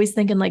 And you're always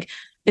thinking like,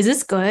 is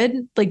this good?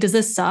 Like, does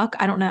this suck?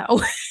 I don't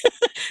know.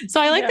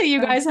 So I like that you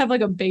guys have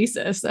like a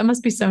basis. That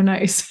must be so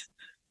nice.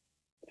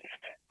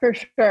 For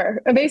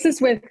sure. A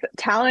basis with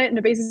talent and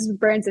a basis with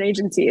brands and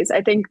agencies.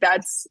 I think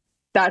that's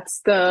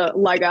the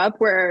leg up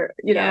where,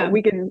 you know,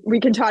 we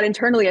can chat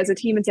internally as a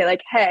team and say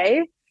like,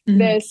 hey,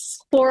 this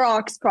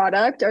Clorox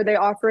product, are they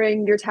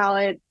offering your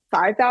talent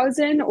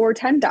 5,000 or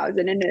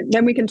 10,000? And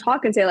then we can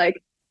talk and say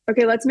like,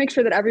 okay, let's make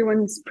sure that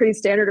everyone's pretty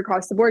standard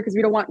across the board because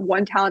we don't want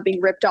one talent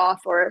being ripped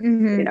off or,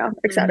 you know,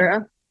 et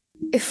cetera.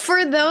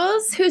 For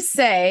those who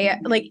say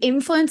like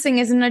influencing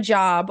isn't a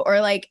job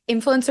or like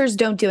influencers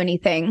don't do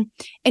anything.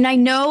 And I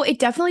know it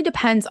definitely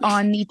depends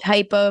on the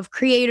type of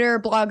creator,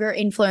 blogger,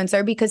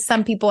 influencer, because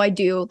some people I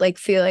do like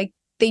feel like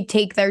they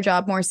take their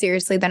job more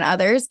seriously than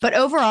others. But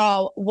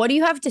overall, what do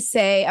you have to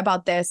say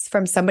about this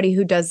from somebody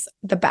who does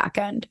the back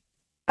end?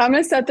 I'm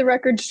going to set the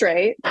record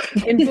straight.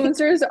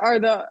 Influencers are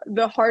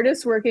the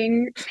hardest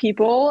working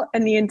people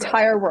in the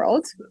entire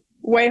world.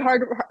 Way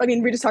hard. I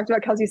mean, we just talked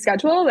about Kelsey's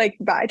schedule. Like,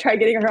 I tried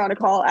getting her on a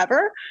call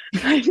ever.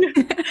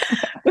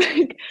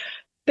 Like,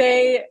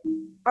 they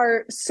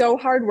are so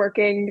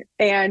hardworking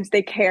and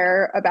they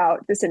care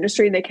about this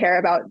industry and they care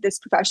about this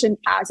profession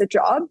as a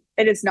job.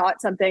 It is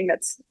not something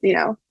that's, you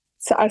know,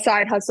 a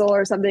side hustle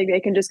or something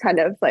they can just kind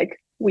of like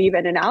weave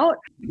in and out.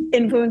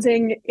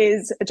 Influencing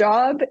is a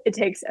job. It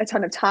takes a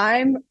ton of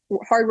time,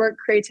 hard work,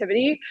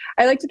 creativity.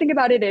 I like to think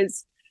about it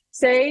as,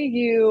 say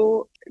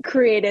you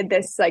created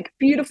this like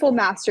beautiful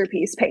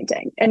masterpiece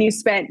painting and you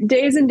spent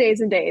days and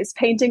days and days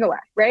painting away,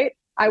 right?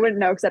 I wouldn't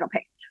know because I don't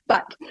paint,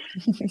 but,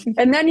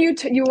 and then you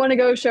want to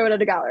go show it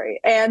at a gallery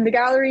and the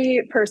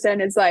gallery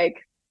person is like,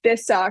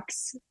 this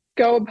sucks,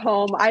 go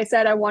home. I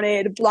said I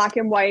wanted black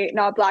and white,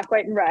 not black,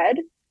 white, and red.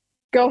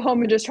 Go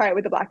home and just try it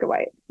with the black and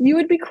white. You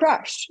would be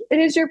crushed. It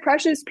is your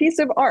precious piece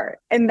of art.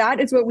 And that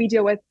is what we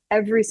deal with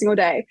every single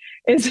day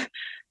is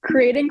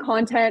creating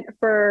content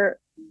for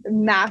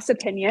mass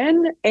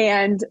opinion.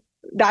 And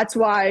that's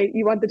why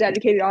you want the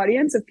dedicated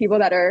audience of people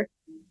that are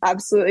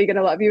absolutely going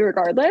to love you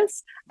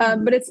regardless.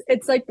 But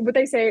it's like what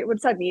they say, what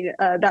does that mean?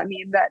 That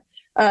mean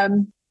that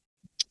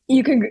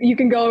you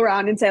can go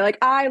around and say like,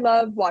 I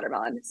love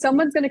watermelon.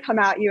 Someone's going to come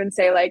at you and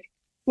say like,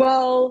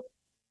 well,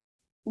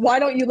 why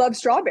don't you love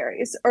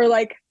strawberries? Or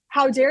like,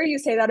 how dare you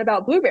say that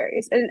about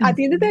blueberries? And at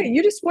the end of the day,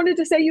 you just wanted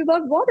to say you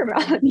love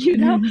watermelon, you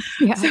know?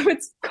 Yeah. So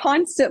it's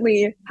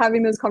constantly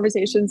having those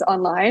conversations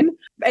online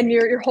and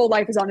your whole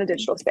life is on a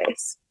digital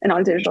space and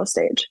on a digital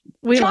stage.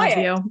 We love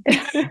you.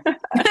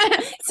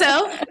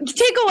 So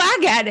take a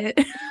whack at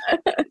it.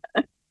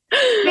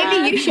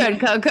 Maybe you should,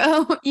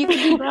 Coco. You can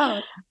do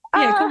both.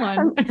 Yeah, come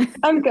on.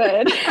 I'm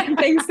good. I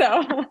think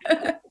so.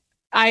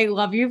 I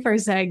love you for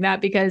saying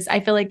that because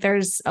I feel like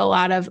there's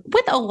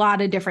with a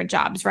lot of different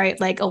jobs, right?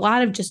 Like a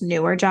lot of just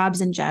newer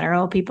jobs in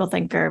general, people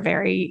think are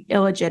very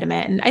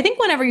illegitimate. And I think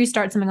whenever you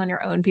start something on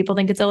your own, people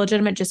think it's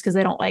illegitimate just because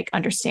they don't like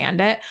understand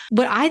it.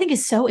 What I think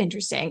is so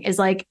interesting is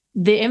like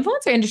the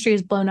influencer industry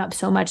has blown up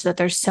so much that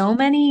there's so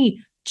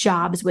many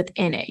jobs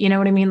within it. You know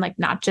what I mean? Like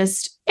not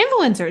just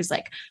influencers,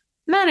 like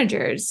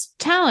managers,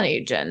 talent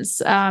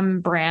agents,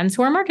 brands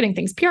who are marketing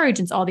things, PR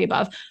agents, all the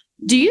above.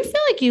 Do you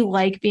feel like you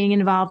like being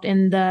involved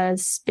in the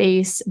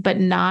space,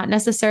 but not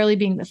necessarily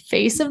being the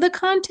face of the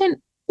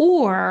content?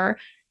 Or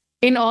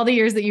in all the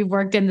years that you've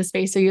worked in the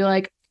space, are you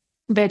like,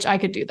 bitch, I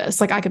could do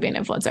this. Like I could be an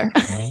influencer.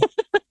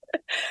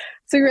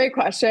 It's a great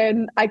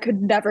question. I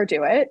could never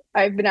do it.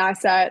 I've been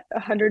asked that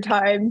 100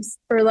 times,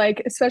 or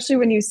like, especially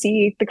when you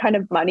see the kind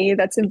of money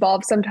that's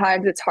involved,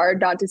 sometimes it's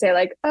hard not to say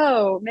like,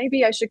 oh,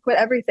 maybe I should quit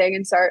everything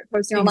and start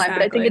posting online.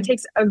 But I think it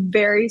takes a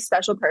very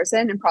special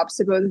person, and props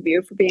to both of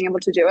you for being able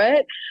to do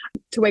it,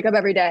 to wake up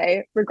every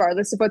day,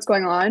 regardless of what's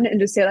going on, and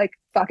just say like,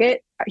 fuck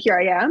it, here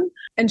I am,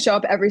 and show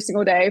up every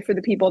single day for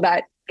the people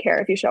that care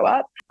if you show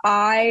up.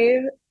 I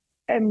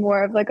am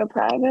more of like a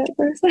private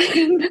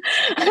person.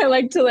 I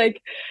like to like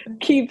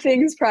keep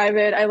things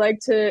private. I like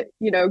to,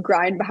 you know,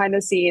 grind behind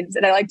the scenes,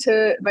 and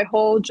my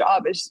whole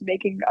job is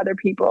making other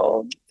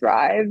people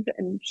thrive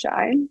and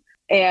shine.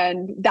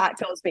 And that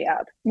fills me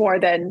up more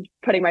than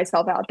putting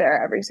myself out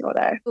there every single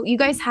day. You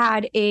guys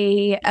had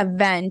a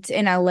event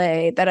in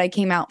LA that I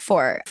came out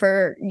for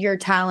your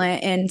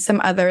talent and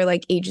some other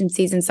like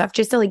agencies and stuff,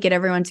 just to like get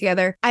everyone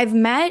together. I've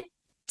met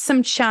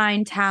some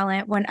Shine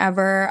talent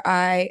whenever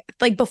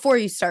before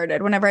you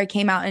started, whenever I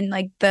came out and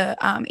like the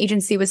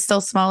agency was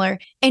still smaller.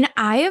 And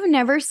I have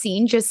never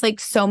seen just like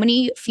so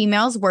many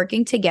females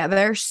working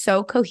together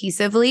so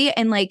cohesively.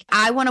 And like,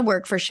 I want to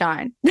work for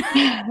Shine.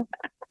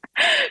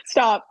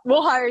 Stop.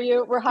 We'll hire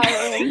you. We're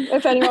hiring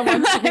if anyone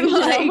wants to be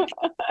like,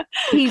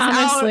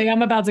 honestly,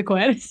 I'm about to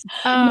quit.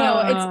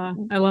 No,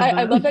 it's I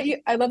love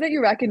that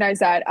you recognize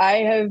that. I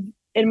have,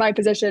 in my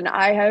position,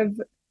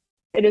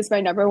 it is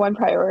my number one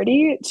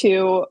priority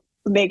to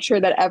make sure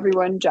that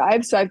everyone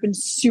jives. So I've been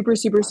super,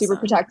 super, super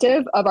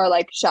protective of our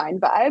like Shine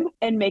vibe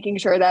and making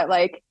sure that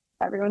like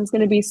everyone's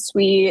going to be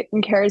sweet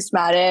and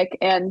charismatic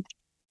and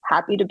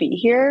happy to be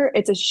here.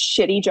 It's a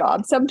shitty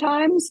job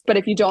sometimes, but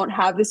if you don't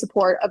have the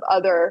support of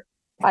other,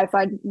 I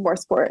find more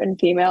support in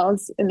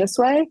females in this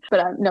way,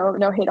 but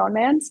no hate on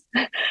mans.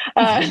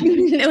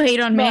 No hate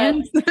on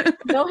mans.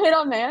 No hate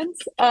on mans.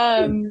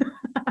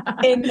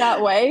 In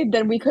that way,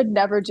 then we could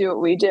never do what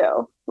we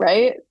do,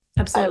 right?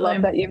 Absolutely. I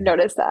love that you've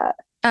noticed that.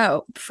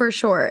 Oh, for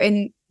sure.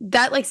 And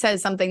that like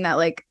says something that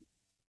like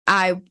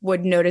I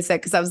would notice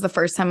it because that was the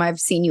first time I've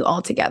seen you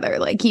all together.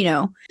 Like, you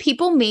know,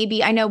 people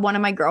maybe, I know one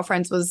of my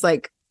girlfriends was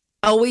like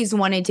always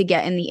wanted to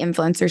get in the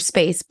influencer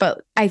space,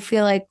 but I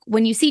feel like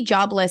when you see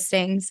job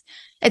listings,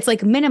 it's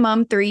like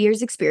minimum 3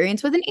 years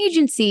experience with an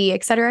agency,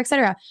 et cetera, et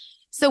cetera.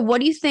 So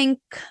what do you think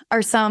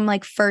are some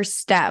like first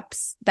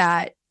steps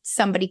that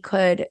somebody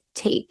could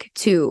take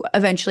to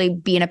eventually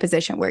be in a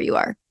position where you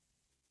are?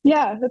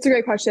 Yeah, that's a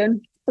great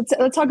question.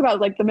 Let's talk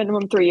about like the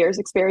minimum 3 years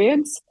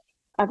experience.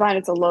 I find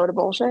it's a load of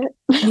bullshit.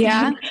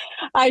 Yeah.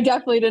 I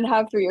definitely didn't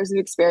have 3 years of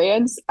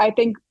experience. I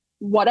think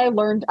what I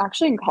learned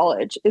actually in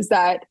college is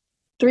that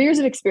 3 years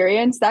of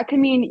experience, that can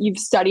mean you've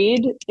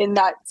studied in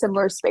that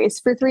similar space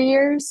for 3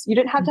 years. You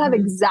didn't have to have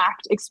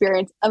exact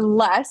experience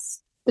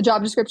unless the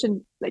job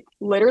description like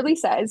literally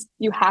says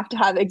you have to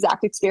have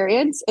exact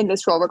experience in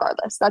this role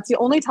regardless. That's the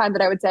only time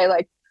that I would say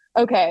like,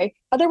 okay,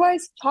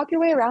 otherwise talk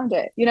your way around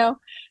it, you know?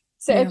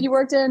 So if you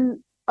worked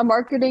in a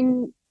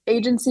marketing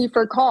agency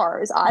for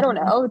cars, I don't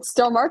know, it's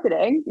still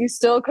marketing. You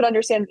still could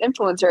understand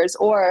influencers,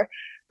 or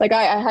like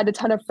I had a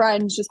ton of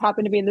friends just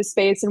happen to be in this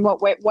space in one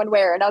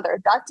way or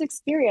another. That's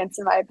experience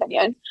in my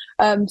opinion.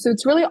 So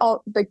it's really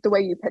all like the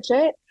way you pitch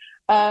it.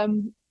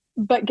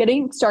 But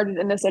getting started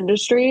in this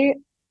industry,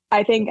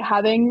 I think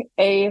having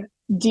a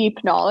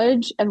deep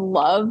knowledge and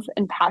love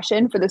and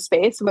passion for the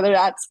space, whether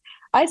that's,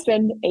 I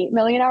spend 8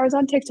 million hours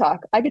on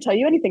TikTok. I could tell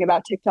you anything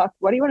about TikTok.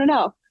 What do you want to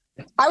know?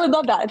 I would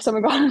love that if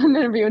someone got on an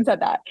interview and said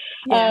that.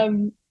 Yeah.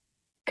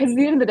 Because at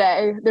the end of the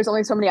day, there's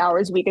only so many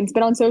hours we can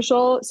spend on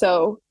social.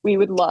 So we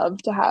would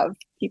love to have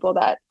people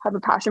that have a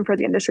passion for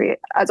the industry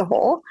as a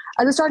whole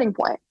as a starting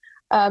point.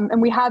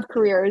 And we have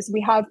careers,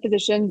 we have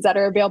positions that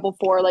are available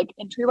for like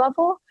entry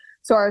level.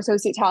 So our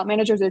associate talent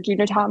managers or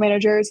junior talent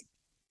managers.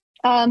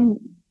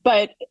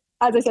 But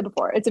as I said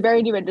before, it's a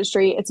very new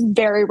industry. It's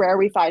very rare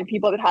we find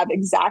people that have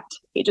exact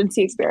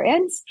agency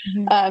experience.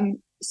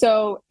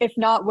 So if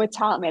not with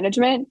talent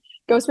management,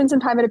 go spend some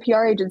time at a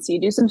PR agency,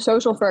 do some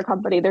social for a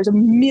company. There's a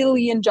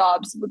million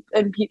jobs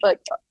and people like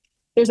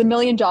there's a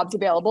million jobs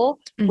available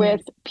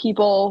with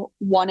people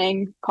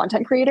wanting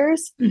content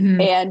creators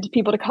and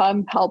people to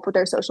come help with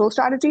their social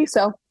strategy.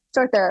 So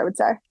start there, I would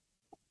say.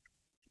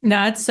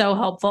 No, it's so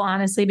helpful,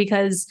 honestly,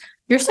 because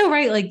you're so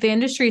right. Like the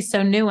industry is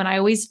so new. And I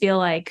always feel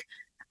like,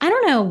 I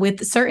don't know,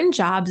 with certain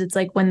jobs, it's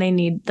like when they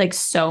need like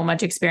so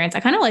much experience. I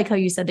kind of like how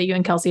you said that you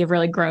and Kelsey have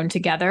really grown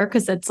together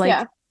because it's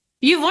like,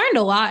 you've learned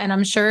a lot. And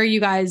I'm sure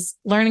you guys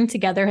learning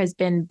together has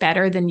been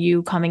better than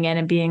you coming in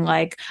and being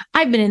like,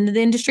 I've been in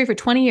the industry for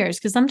 20 years.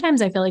 Because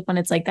sometimes I feel like when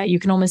it's like that, you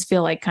can almost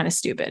feel like kind of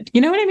stupid.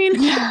 You know what I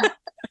mean? Yeah.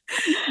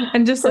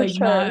 And just like,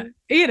 not,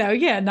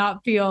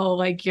 not feel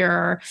like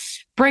you're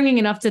bringing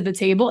enough to the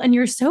table. And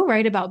you're so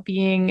right about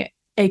being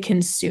a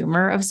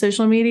consumer of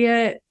social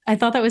media. I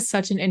thought that was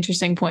such an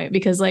interesting point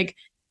because like,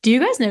 do you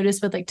guys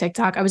notice with like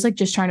TikTok? I was like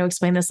just trying to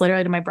explain this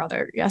literally to my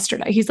brother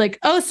yesterday. He's like,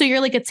 oh, so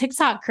you're like a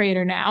TikTok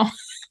creator now.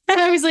 And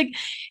I was like,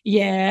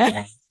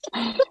 yeah.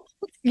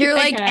 You're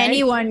like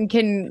anyone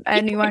can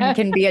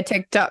be a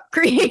TikTok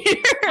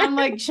creator. I'm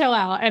like, chill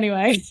out.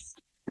 Anyway.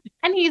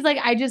 And he's like,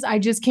 I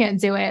just can't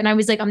do it. And I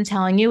was like, I'm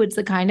telling you, it's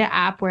the kind of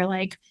app where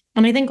like,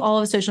 and I think all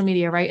of social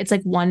media, right? It's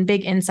like one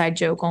big inside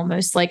joke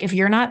almost. Like if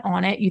you're not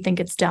on it, you think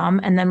it's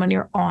dumb. And then when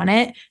you're on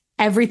it,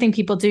 everything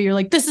people do, you're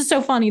like, this is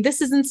so funny.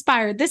 This is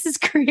inspired. This is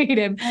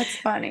creative. That's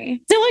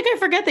funny. So like, I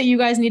forget that you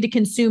guys need to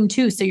consume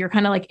too. So you're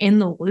kind of like in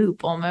the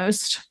loop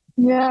almost.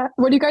 Yeah.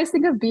 What do you guys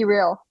think of Be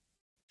Real?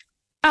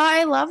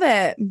 I love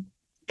it.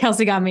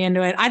 Kelsey got me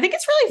into it. I think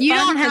it's really fun. You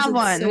don't have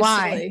one. So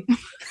why?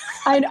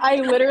 I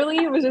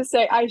literally was just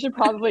saying I should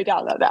probably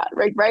download that.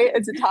 Right?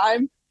 It's a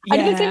time. Yeah. I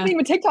did the same thing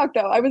with TikTok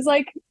though. I was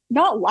like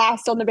not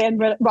last on the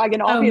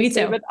bandwagon,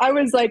 obviously, but I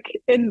was like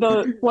in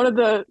the one of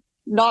the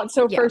not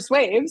so first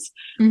waves.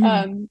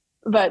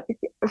 but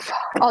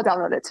I'll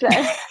download it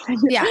today.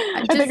 Yeah,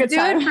 just do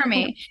it for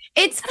me.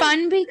 It's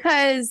fun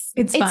because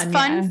it's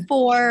fun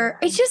for,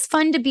 it's just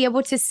fun to be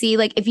able to see,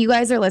 like, if you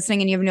guys are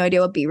listening and you have no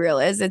idea what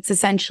BeReal is, it's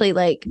essentially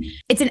like,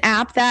 it's an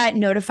app that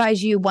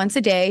notifies you once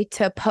a day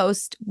to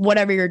post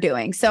whatever you're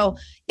doing. So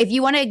if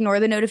you want to ignore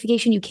the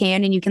notification, you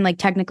can, and you can like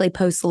technically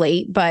post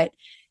late, but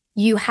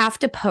you have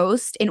to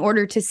post in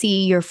order to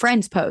see your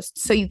friends'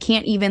 posts. So you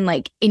can't even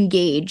like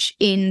engage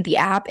in the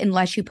app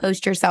unless you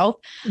post yourself.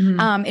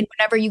 And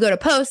whenever you go to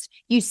post,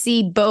 you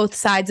see both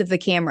sides of the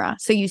camera.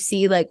 So you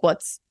see like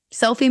what's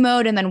selfie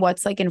mode and then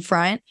what's like in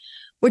front,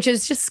 which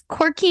is just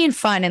quirky and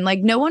fun. And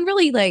like no one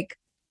really like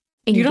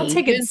you don't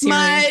take it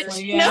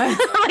seriously. Yeah.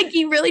 No, like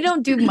you really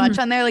don't do much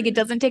on there. Like it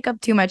doesn't take up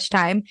too much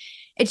time.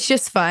 It's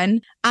just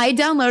fun. I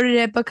downloaded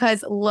it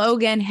because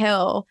Logan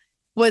Hill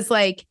was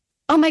like,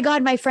 oh my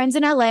God, my friends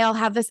in LA all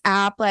have this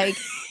app. Like,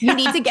 you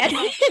need to get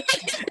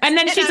it. And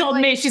then she told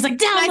me, she's like,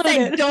 download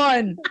it.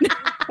 Done.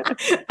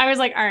 I was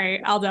like, all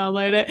right, I'll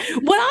download it.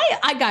 What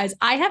I guys,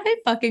 I have a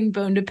fucking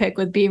bone to pick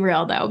with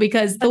BeReal though,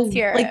 because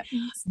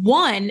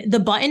one, the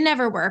button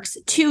never works.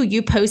 Two,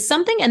 you post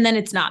something and then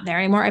it's not there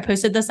anymore. I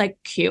posted this like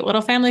cute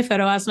little family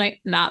photo last night,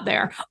 not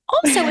there.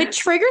 Also, it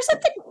triggers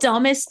at the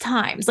dumbest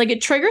times. Like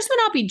it triggers when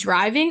I'll be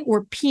driving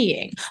or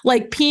peeing,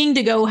 like peeing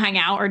to go hang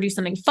out or do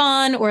something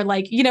fun, or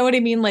like, you know what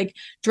I mean? Like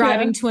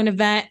driving to an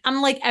event.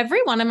 I'm like,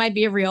 every one of my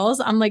BeReals,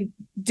 I'm like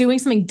doing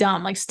something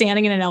dumb, like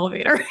standing in an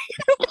elevator. You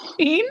know what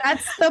I mean?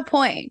 That's the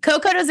point.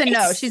 Coco doesn't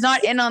know. She's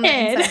not in on the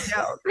inside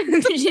joke.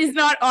 She's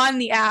not on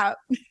the app.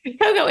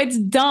 Coco, it's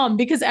dumb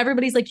because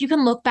everybody's like, you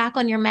can look back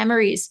on your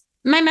memories.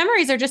 My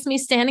memories are just me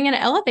standing in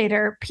an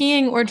elevator,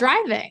 peeing or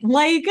driving.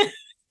 Like,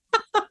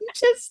 I'm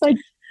just like,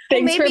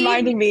 thanks for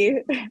reminding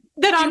me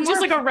that I'm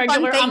just like a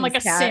regular, I'm like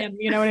a sim.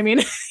 You know what I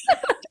mean?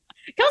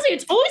 Kelsey,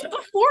 it's always before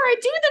I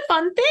do the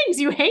fun things.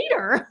 You hate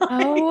her.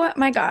 Oh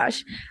my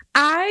gosh.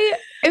 I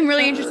am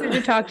really interested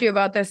to talk to you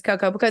about this,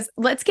 Coco, because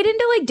let's get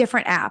into like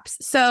different apps.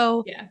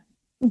 So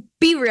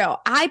BeReal.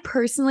 I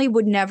personally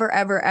would never,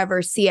 ever,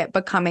 ever see it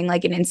becoming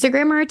like an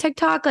Instagram or a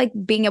TikTok, like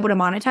being able to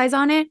monetize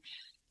on it.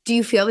 Do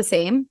you feel the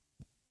same?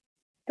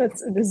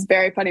 This is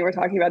very funny. We're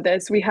talking about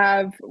this. We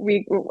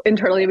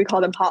internally, we call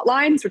them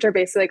hotlines, which are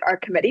basically like our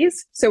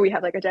committees. So we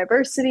have like a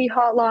diversity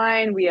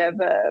hotline, we have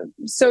a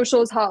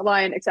socials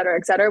hotline, et cetera,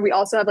 et cetera. We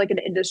also have like an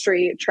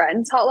industry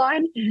trends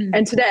hotline.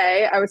 And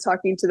today I was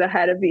talking to the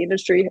head of the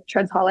industry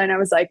trends hotline. I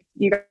was like,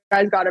 you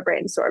guys got to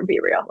brainstorm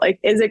BeReal.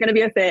 Like, is it going to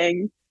be a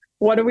thing?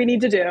 What do we need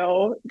to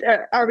do?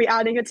 Are we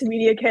adding it to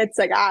media kits?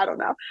 Like, I don't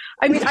know.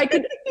 I mean, I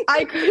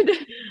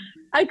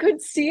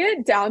could see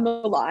it down the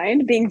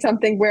line being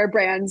something where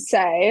brands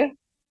say,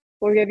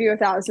 we'll give you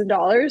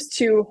 $1,000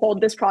 to hold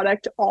this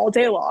product all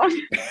day long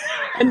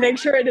and make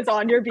sure it is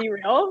on your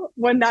BeReal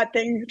when that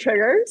thing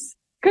triggers.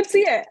 Could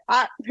see it.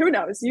 Who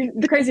knows?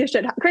 The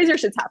crazier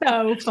shit's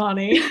happen. So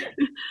funny.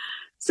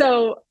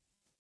 So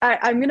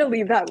I'm going to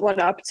leave that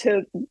one up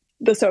to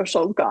the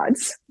social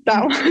gods.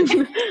 That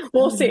one,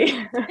 we'll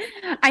see.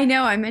 I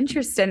know, I'm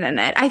interested in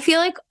it. I feel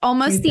like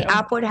almost the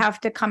app would have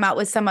to come out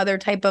with some other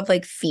type of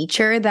like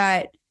feature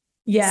that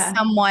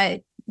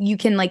somewhat you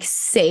can like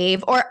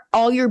save, or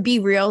all your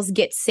BeReals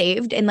get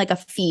saved in like a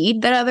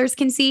feed that others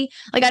can see.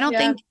 Like, I don't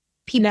think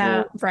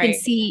people can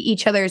see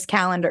each other's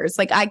calendars.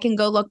 Like, I can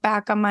go look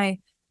back on my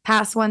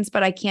past ones,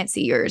 but I can't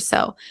see yours.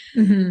 So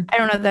I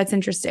don't know if that's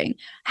interesting.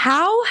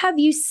 How have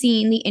you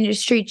seen the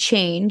industry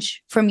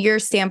change from your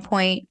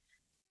standpoint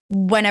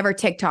whenever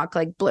TikTok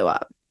like blew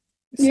up?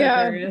 So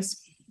curious.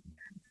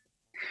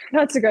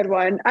 That's a good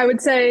one. I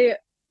would say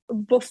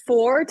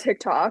before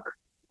TikTok,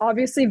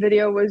 obviously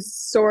video was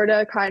sort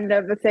of kind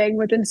of a thing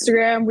with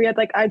Instagram. We had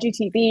like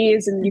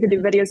IGTVs and you could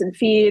do videos in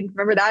feed.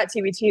 Remember that?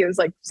 TBT, it was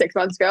like 6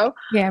 months ago.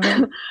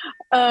 Yeah.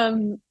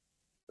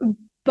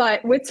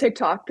 But with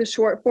TikTok, the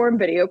short form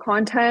video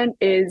content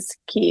is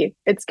key.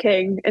 It's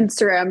king.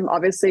 Instagram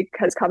obviously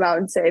has come out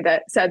and said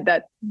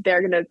that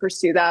they're going to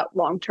pursue that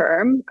long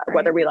term,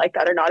 whether we like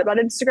that or not about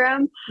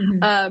Instagram.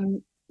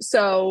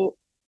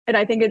 And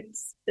I think it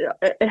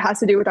has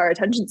to do with our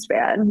attention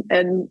span.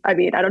 And I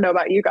mean, I don't know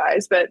about you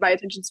guys, but my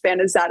attention span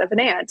is that of an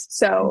ant.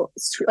 So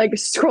like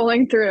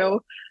scrolling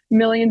through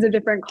millions of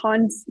different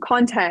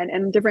content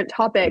and different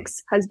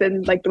topics has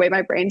been like the way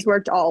my brain's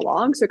worked all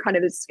along. So it kind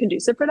of is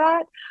conducive for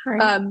that.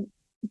 Right.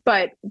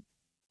 But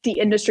the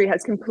industry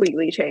has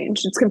completely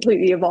changed. It's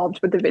completely evolved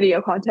with the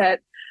video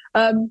content.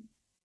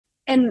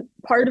 And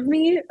part of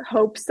me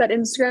hopes that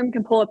Instagram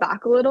can pull it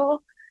back a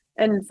little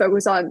and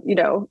focus on,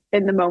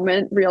 in the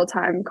moment,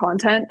 real-time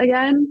content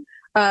again,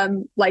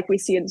 like we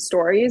see in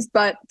stories.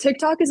 But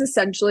TikTok is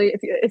essentially,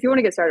 if you want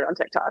to get started on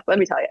TikTok, let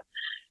me tell you,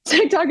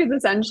 TikTok is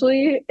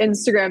essentially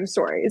Instagram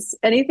stories.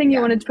 Anything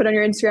you wanted to put on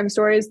your Instagram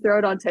stories, throw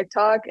it on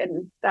TikTok,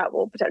 and that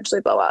will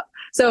potentially blow up.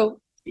 So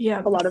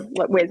a lot of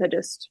ways I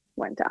just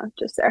went down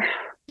just there.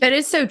 That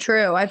is so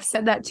true. I've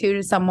said that too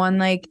to someone.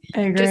 Like,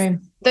 I agree.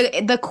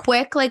 Just the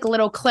quick like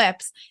little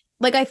clips.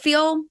 Like, I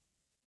feel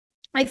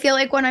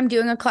like when I'm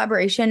doing a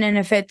collaboration, and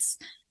if it's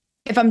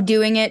if I'm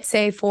doing it,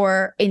 say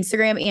for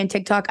Instagram and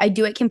TikTok, I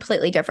do it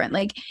completely different.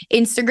 Like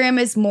Instagram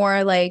is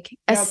more like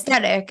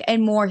aesthetic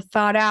and more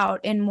thought out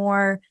and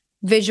more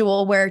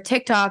visual, where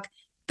TikTok,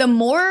 the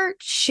more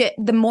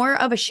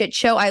of a shit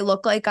show I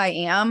look like I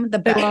am, the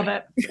better. They love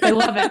it. They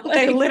love it.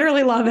 They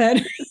literally love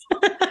it.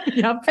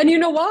 Yep. And you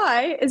know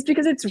why? It's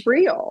because it's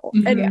real.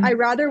 Mm-hmm. And I'd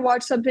rather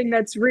watch something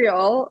that's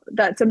real,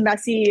 that's a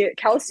messy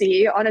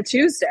Kelsey on a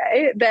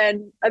Tuesday,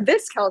 than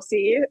this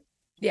Kelsey,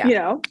 you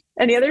know,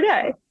 any other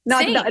day.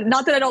 Not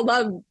that I don't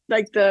love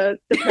like the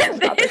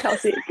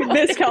Kelsey.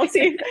 This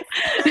Kelsey.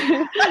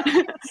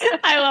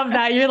 I love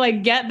that. You're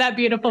like, get that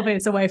beautiful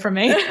face away from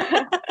me.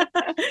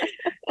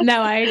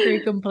 No, I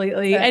agree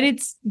completely. And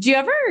do you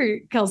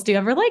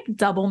ever like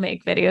double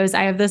make videos?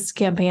 I have this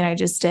campaign I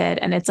just did,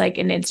 and it's like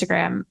an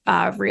Instagram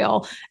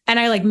reel. And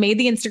I like made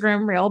the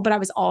Instagram reel, but I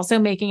was also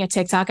making a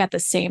TikTok at the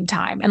same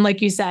time. And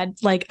like you said,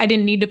 like I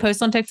didn't need to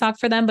post on TikTok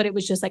for them, but it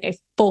was just like a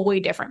fully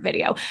different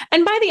video.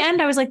 And by the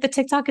end, I was like, the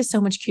TikTok is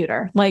so much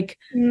cuter. Like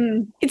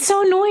it's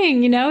so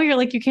annoying, you know, you're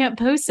like, you can't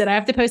post it. I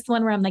have to post the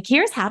one where I'm like,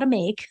 here's how to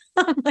make.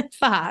 I'm like,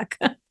 fuck.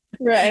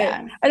 Right.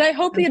 Yeah. And I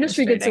hope the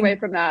industry gets away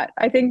from that.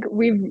 I think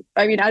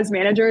as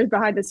managers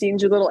behind the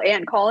scenes, your little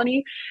ant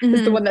colony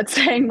is the one that's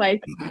saying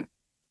like,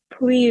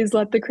 please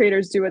let the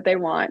creators do what they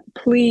want.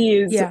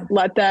 Please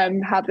let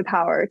them have the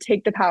power,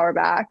 take the power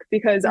back,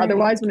 because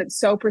otherwise when it's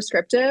so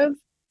prescriptive,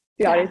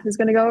 the audience is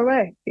going to go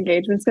away.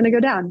 Engagement's going to go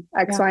down,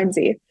 X, Y, and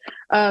Z.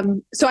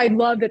 So I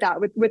love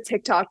that with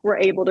TikTok, we're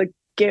able to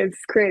give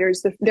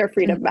creators their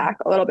freedom back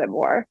a little bit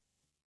more.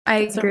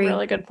 That's agree. A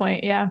really good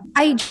point. Yeah.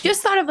 I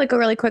just thought of like a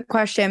really quick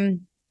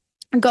question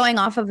going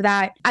off of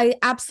that. I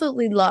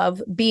absolutely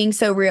love being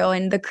so real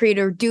and the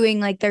creator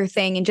doing like their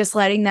thing and just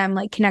letting them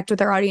like connect with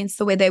their audience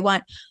the way they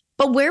want.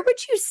 But where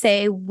would you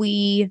say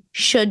we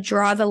should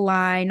draw the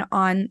line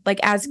on like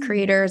as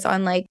creators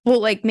on like, well,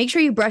 like make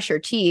sure you brush your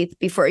teeth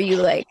before you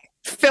like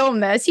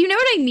film this. You know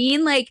what I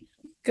mean? Like,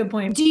 good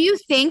point. Do you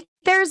think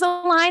there's a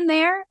line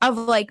there of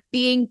like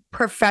being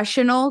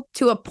professional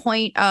to a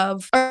point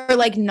of, or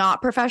like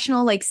not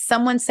professional, like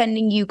someone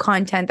sending you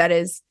content that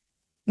is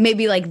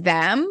maybe like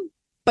them,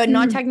 but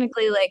not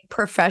technically like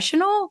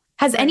professional?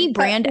 Has any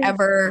brand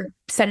ever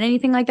said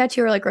anything like that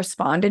to you or like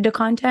responded to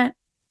content?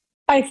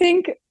 I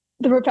think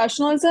the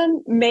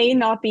professionalism may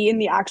not be in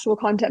the actual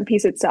content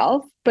piece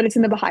itself, but it's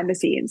in the behind the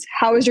scenes.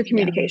 How is your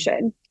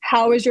communication? Yeah.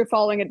 How is your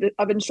following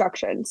of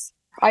instructions?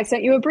 I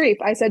sent you a brief.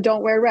 I said,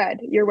 don't wear red.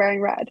 You're wearing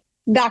red.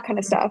 That kind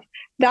of stuff.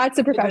 That's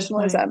the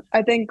professionalism.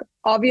 I think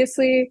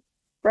obviously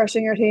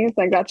brushing your teeth,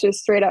 like that's just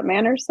straight up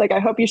manners. Like I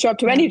hope you show up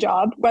to any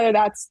job, whether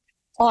that's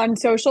on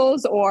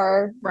socials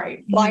or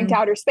flying to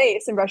outer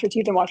space and brush your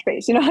teeth and wash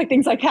face, you know, like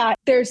things like that.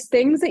 There's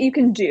things that you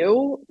can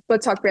do.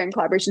 Let's talk brand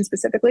collaboration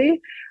specifically,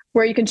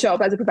 where you can show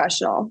up as a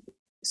professional.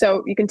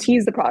 So you can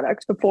tease the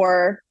product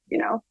before, you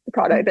know, the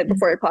product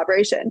before your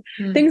collaboration.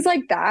 Things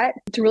like that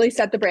to really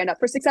set the brand up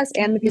for success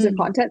and the piece of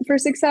content for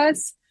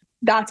success.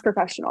 That's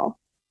professional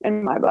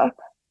in my book.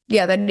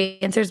 Yeah, that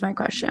answers my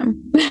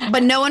question.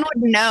 But no one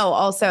would know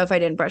also if I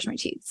didn't brush my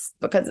teeth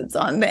because it's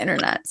on the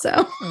internet.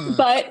 So,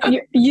 but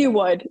you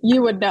would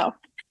know.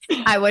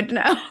 I would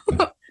know.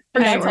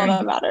 That's all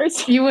that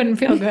matters. You wouldn't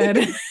feel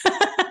good.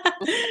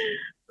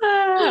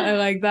 I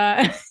like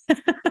that.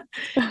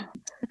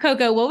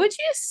 Coco, what would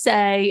you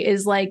say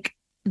is like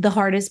the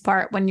hardest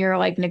part when you're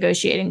like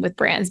negotiating with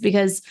brands?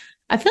 Because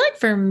I feel like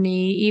for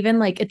me, even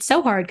like it's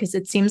so hard because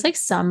it seems like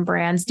some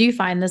brands, do you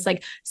find this?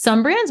 Like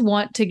some brands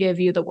want to give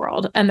you the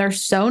world and they're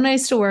so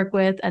nice to work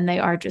with and they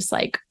are just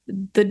like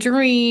the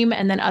dream.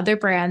 And then other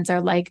brands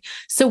are like,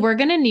 so we're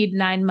going to need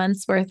 9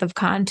 months worth of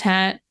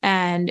content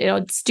and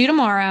it's due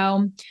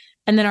tomorrow.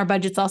 And then our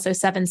budget's also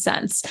 7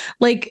 cents.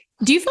 Like,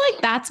 do you feel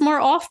like that's more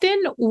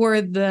often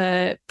or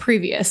the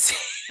previous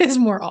is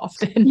more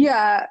often?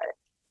 Yeah,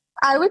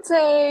 I would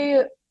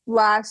say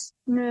last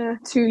 2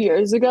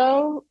 years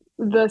ago,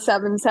 the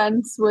 7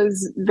 cents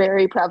was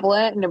very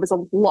prevalent and it was a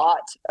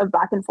lot of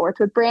back and forth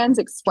with brands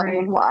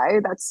explaining why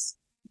that's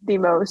the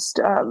most,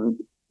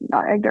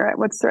 not ignorant,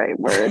 what's the right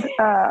word?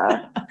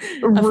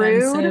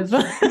 Rude.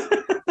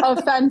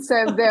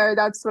 Offensive there.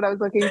 That's what I was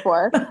looking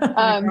for.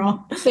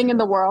 Thing in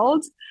the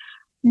world.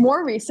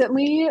 More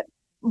recently,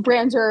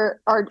 brands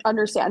are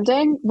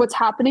understanding. What's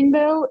happening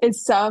though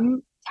is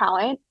some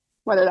talent,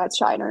 whether that's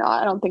Shine or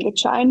not, I don't think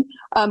it's Shine,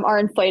 are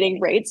inflating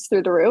rates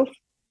through the roof.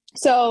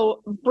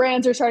 So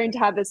brands are starting to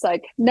have this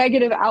like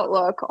negative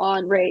outlook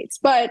on rates.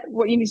 But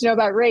what you need to know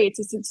about rates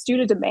is it's due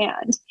to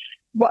demand.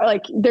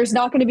 Like there's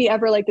not going to be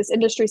ever like this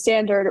industry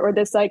standard or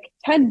this like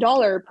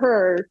 $10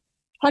 per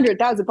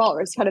 100,000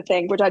 followers kind of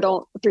thing, which I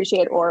don't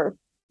appreciate or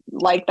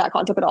like that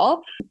concept at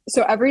all.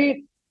 So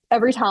every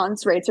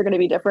talent's rates are going to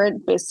be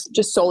different based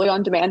just solely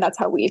on demand. That's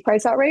how we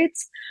price out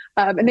rates.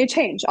 And they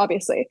change,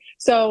 obviously.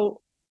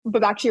 So, but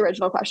back to your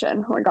original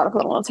question, we got off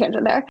on a little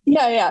tangent there.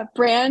 Yeah.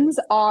 Brands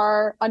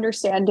are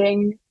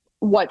understanding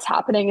what's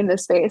happening in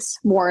this space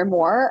more and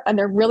more, and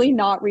they're really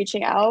not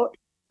reaching out.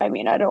 I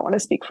mean, I don't want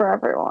to speak for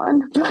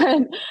everyone,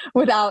 but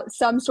without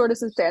some sort of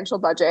substantial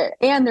budget.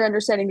 And they're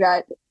understanding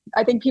that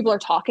I think people are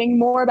talking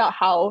more about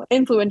how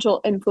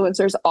influential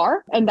influencers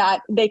are and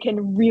that they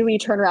can really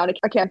turn around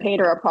a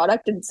campaign or a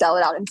product and sell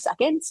it out in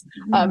seconds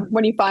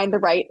when you find the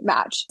right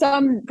match.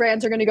 Some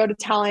brands are going to go to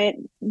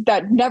talent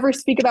that never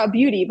speak about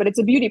beauty, but it's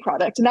a beauty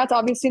product. And that's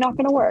obviously not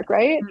going to work,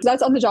 right? So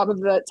that's on the job of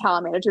the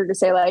talent manager to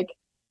say like,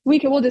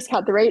 we'll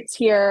discount the rates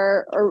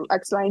here or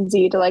X, Y, and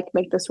Z to like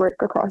make this work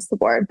across the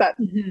board. But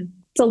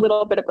it's a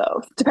little bit of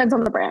both. Depends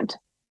on the brand.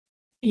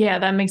 Yeah,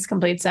 that makes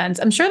complete sense.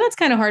 I'm sure that's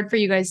kind of hard for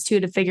you guys too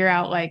to figure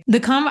out like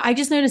I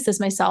just noticed this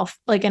myself,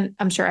 like, and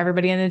I'm sure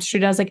everybody in the industry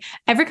does, like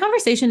every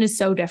conversation is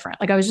so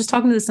different. Like I was just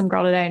talking to some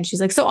girl today and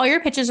she's like, so all your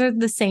pitches are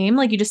the same?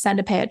 Like you just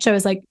send a pitch. I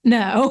was like,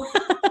 no,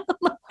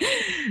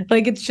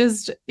 like, it's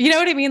just, you know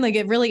what I mean? Like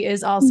it really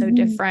is all so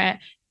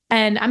different.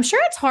 And I'm sure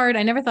it's hard.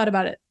 I never thought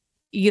about it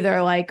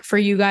either. Like for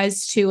you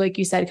guys to, like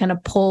you said, kind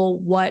of pull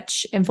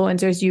which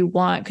influencers you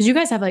want. Cause you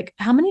guys have like,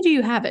 how many do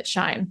you have at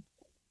Shine?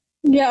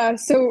 Yeah,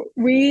 so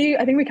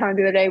I think we counted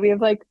the other day. We have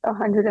like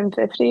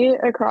 150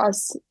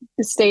 across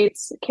the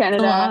States,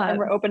 Canada, and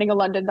we're opening a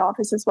London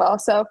office as well.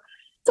 So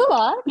it's a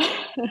lot.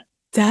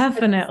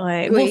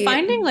 Definitely. Well,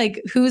 finding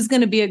like who's going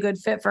to be a good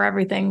fit for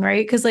everything,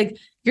 right? Because like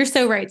you're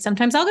so right.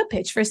 Sometimes I'll get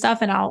pitched for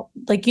stuff and I'll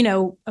like, you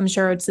know, I'm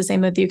sure it's the same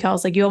with you,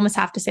 Kels. Like you almost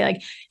have to say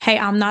like, hey,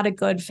 I'm not a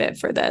good fit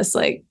for this.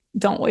 Like,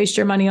 don't waste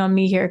your money on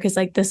me here. Cause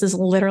like, this is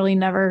literally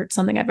never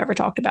something I've ever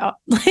talked about.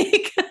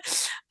 Like,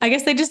 I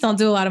guess they just don't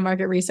do a lot of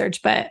market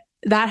research, but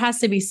that has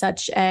to be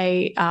such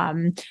a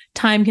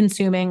time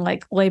consuming,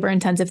 like labor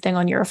intensive thing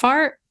on your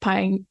part,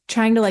 trying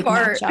to like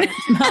match up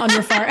on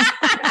your part.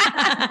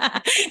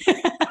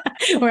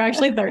 We're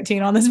actually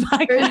 13 on this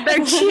podcast.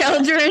 They're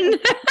children.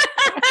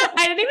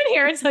 I didn't even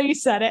hear it until you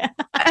said it.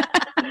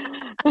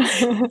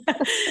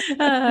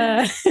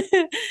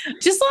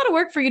 Just a lot of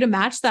work for you to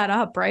match that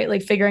up, right?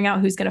 Like figuring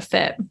out who's going to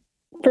fit.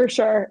 For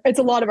sure. It's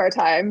a lot of our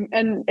time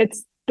and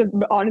it's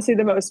honestly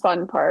the most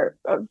fun part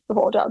of the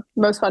whole job.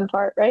 Most fun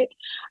part, right?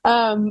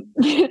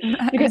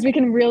 Because we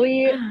can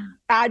really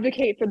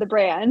advocate for the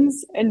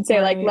brands and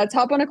say like, let's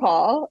hop on a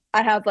call.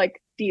 I have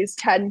like these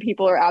 10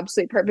 people are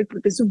absolutely perfect,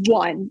 but this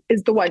one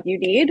is the one you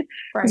need.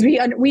 Because we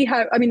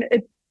have, I mean,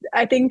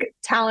 I think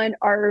talent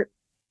are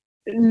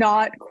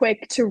not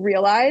quick to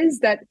realize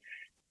that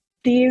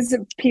these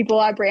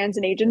people at brands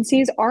and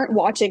agencies aren't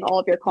watching all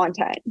of your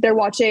content. They're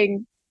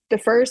watching the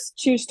first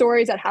 2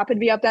 stories that happen to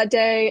be up that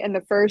day. And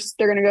they're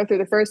going to go through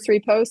the first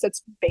 3 posts.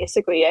 That's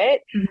basically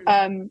it.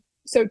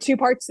 So 2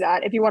 parts to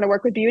that. If you want to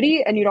work with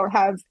beauty and you don't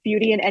have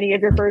beauty in any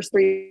of your first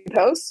 3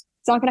 posts,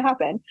 it's not going to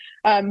happen.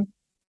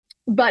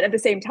 But at the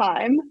same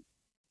time,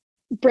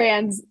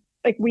 brands,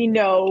 like we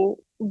know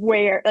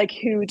where, like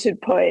who to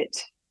put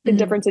in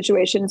different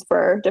situations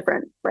for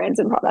different brands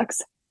and products.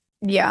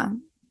 Yeah.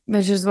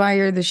 Which is why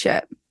you're the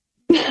shit.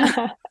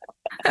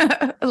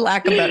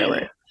 Lack of better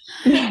word.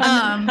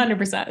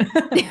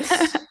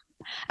 100%.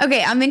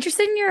 Okay, I'm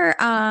interested in your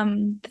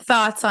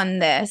thoughts on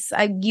this.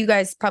 You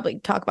guys probably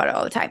talk about it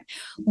all the time.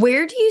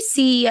 Where do you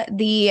see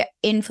the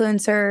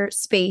influencer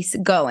space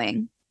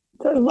going?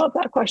 I love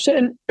that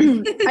question.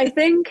 I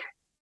think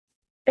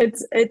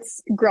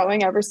it's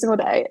growing every single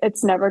day.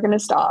 It's never going to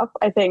stop.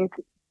 I think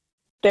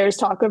there's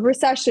talk of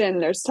recession,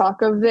 there's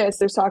talk of this,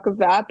 there's talk of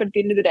that, but at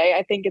the end of the day,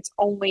 I think it's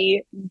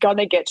only going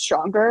to get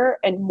stronger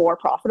and more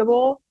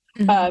profitable.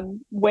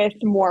 With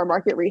more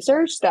market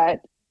research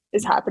that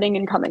is happening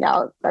and coming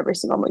out every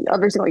single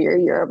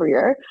year over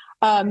year.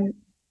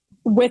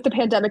 With the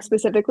pandemic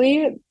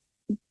specifically,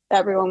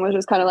 everyone was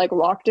just kind of like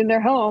locked in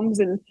their homes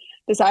and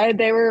decided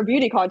they were a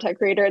beauty content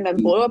creator and then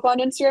blew up on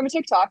Instagram and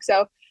TikTok.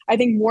 So I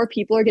think more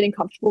people are getting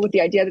comfortable with the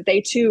idea that they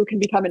too can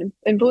become an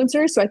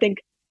influencer. So I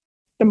think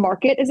the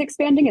market is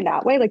expanding in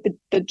that way, like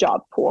the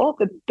job pool,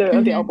 the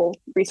available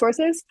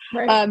resources.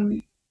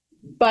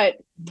 But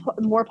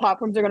more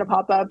platforms are going to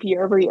pop up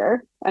year over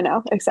year. I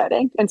know,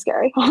 exciting and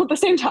scary all at the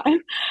same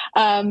time.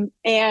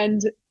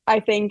 And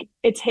I think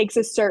it takes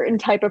a certain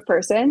type of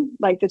person,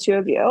 like the 2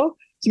 of you,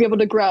 to be able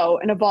to grow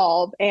and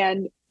evolve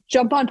and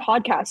jump on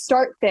podcasts,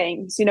 start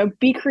things,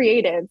 be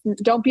creative.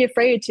 Don't be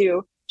afraid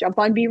to jump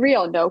on Be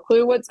Real. No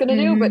clue what's going to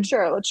do, but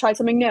sure, let's try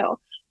something new.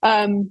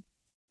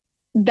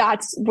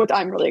 That's what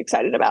I'm really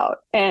excited about.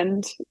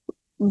 And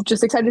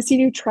just excited to see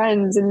new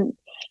trends and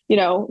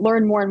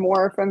learn more and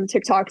more from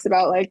TikToks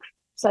about like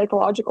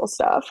psychological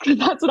stuff.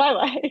 That's what I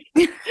like.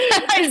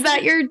 Is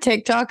that your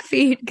TikTok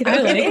feed?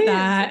 I like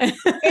that.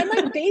 And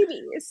like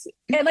babies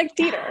and like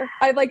theater.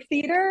 I like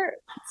theater,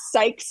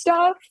 psych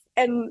stuff,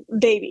 and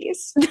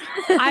babies.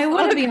 I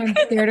want to be on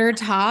Theater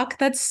Talk.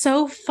 That's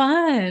so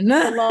fun.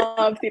 I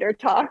love Theater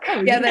Talk.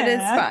 Yeah, that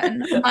is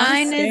fun.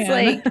 Mine is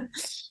like,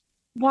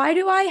 why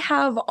do I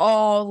have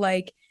all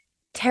like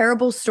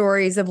terrible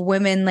stories of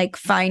women like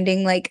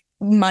finding like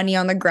money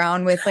on the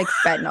ground with like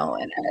fentanyl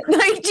in it?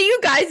 Like, do you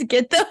guys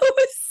get those?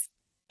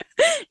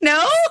 No?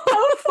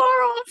 How far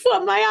off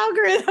what my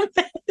algorithm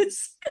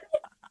is.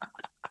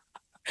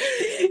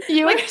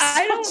 You like,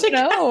 are such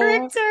a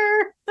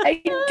character.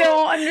 I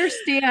don't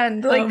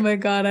understand. Like, oh my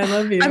God, I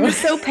love you. I'm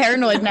so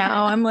paranoid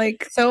now. I'm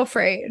like so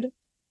afraid.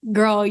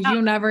 Girl,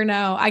 you never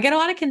know. I get a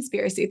lot of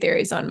conspiracy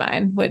theories on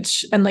mine,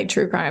 and like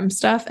true crime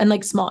stuff and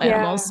like small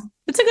animals.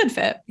 It's a good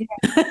fit.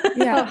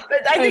 Yeah.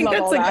 But I think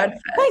that's a good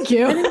fit. Thank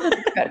you.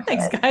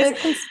 Thanks, guys. The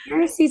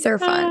conspiracies are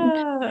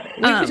fun.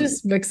 We could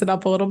just mix it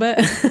up a little bit.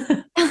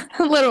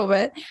 A little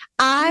bit.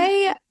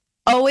 I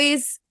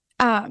always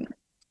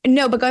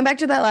no, but going back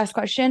to that last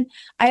question,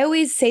 I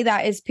always say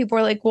that is people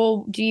are like,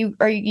 well,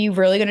 are you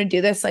really going to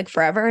do this like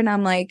forever? And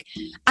I'm like,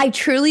 I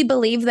truly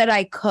believe that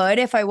I could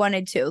if I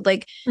wanted to.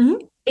 Like,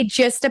 it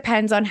just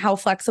depends on how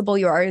flexible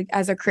you are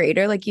as a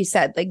creator. Like you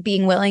said, like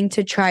being willing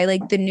to try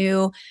like the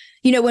new,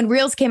 when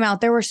Reels came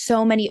out, there were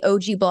so many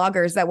OG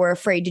bloggers that were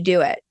afraid to do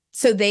it.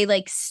 So they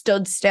like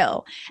stood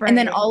still. Right. And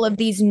then all of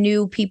these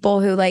new people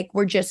who like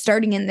were just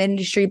starting in the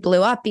industry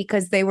blew up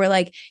because they were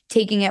like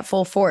taking it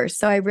full force.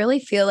 So I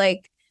really feel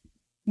like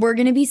we're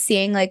going to be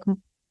seeing like,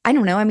 I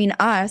don't know. I mean,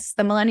 us,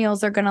 the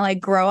millennials are going to like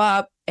grow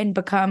up and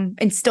become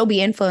and still be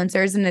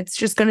influencers. And it's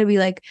just going to be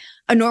like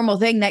a normal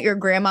thing that your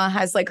grandma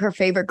has like her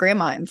favorite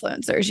grandma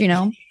influencers,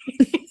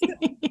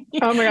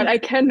 Oh my God, I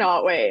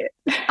cannot wait.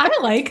 I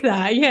like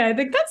that. Yeah, I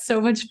think that's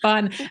so much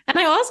fun. And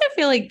I also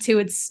feel like too,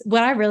 it's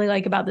what I really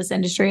like about this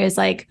industry is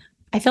like,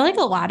 I feel like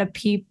a lot of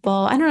people,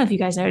 I don't know if you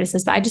guys notice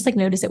this, but I just like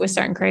notice it with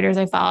certain creators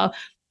I follow.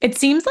 It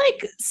seems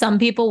like some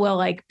people will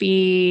like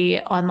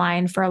be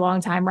online for a long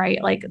time, right?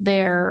 Like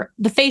they're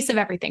the face of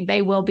everything.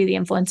 They will be the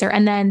influencer.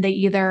 And then they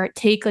either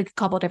take like a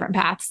couple different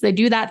paths. They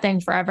do that thing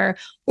forever,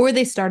 or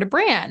they start a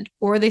brand,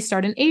 or they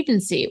start an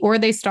agency, or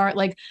they start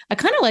like, I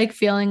kind of like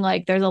feeling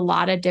like there's a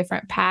lot of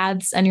different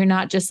paths and you're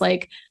not just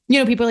like,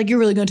 people are like, you're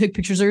really going to take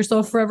pictures of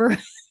yourself forever.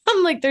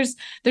 I'm like, there's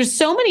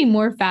so many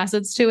more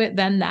facets to it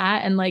than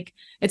that. And like,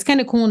 it's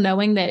kind of cool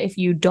knowing that if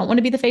you don't want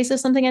to be the face of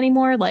something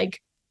anymore, like,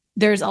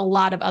 there's a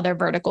lot of other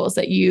verticals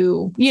that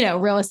you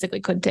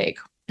realistically could take.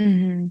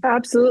 Mm-hmm.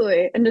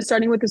 Absolutely. And just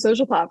starting with the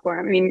social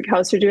platform. I mean,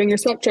 Kelsey, you're doing your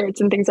sweatshirts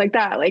and things like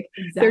that. Like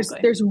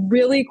there's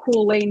really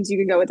cool lanes you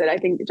can go with it. I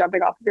think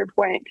jumping off of your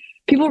point,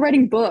 people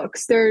writing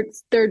books, they're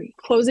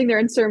closing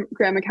their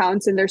Instagram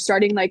accounts and they're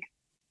starting like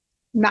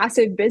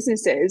massive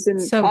businesses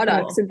and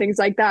products and things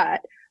like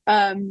that.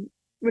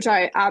 Which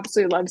I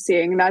absolutely love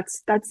seeing.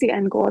 That's the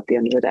end goal at the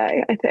end of the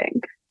day, I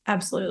think.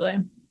 Absolutely.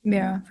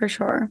 Yeah, for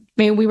sure.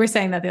 I mean, we were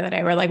saying that the other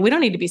day. We're like, we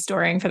don't need to be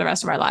storing for the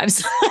rest of our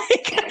lives.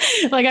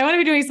 like I want to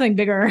be doing something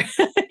bigger.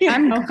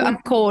 I'm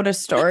cool with a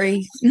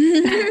story.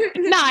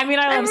 No, I mean,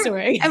 I love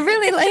story. I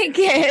really like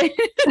it.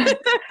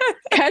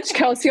 Catch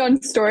Kelsey on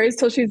stories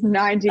till she's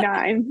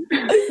 99.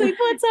 Like,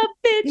 what's up,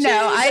 bitch? No,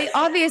 I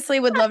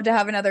obviously would love to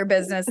have another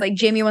business. Like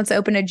Jamie wants to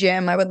open a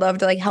gym. I would love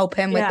to like help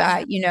him with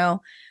that,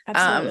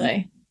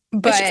 Absolutely.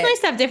 But it's just nice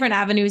to have different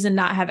avenues and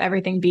not have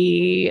everything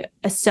be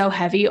so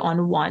heavy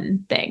on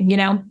one thing,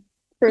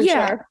 For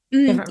sure.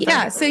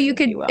 Yeah. So you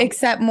could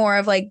accept more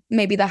of like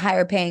maybe the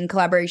higher paying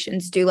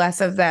collaborations, do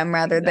less of them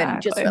rather than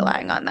just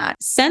relying on that.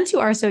 Since you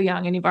are so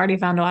young and you've already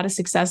found a lot of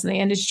success in the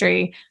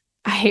industry,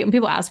 I hate when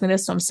people ask me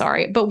this, so I'm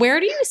sorry. But where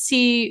do you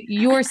see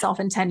yourself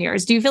in 10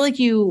 years? Do you feel like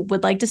you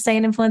would like to stay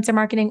in influencer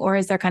marketing, or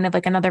is there kind of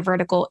like another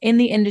vertical in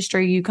the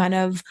industry you kind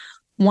of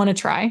want to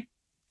try?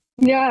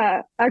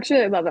 Yeah,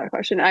 actually, I love that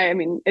question. I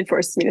mean, it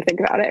forces me to think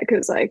about it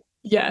because, like,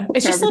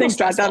 it's just a little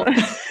stressful.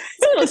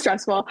 It's a little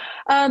stressful.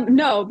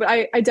 No, but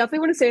I definitely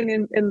want to stay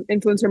in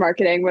influencer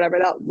marketing, whatever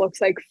that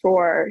looks like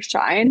for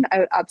Shine.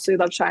 I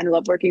absolutely love Shine. I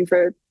love working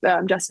for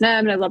Justin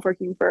M, and I love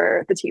working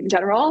for the team in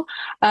general.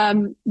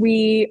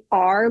 We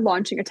are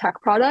launching a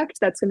tech product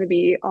that's going to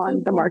be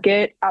on the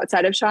market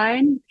outside of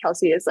Shine.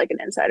 Kelsey is like an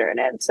insider in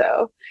it,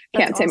 so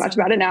can't say much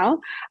about it now.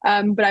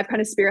 But I've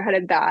kind of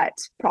spearheaded that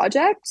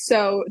project.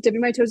 So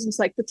dipping my toes into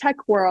like the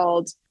tech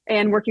world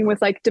and working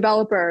with like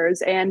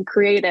developers and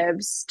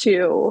creatives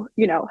to,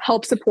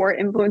 help support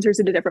influencers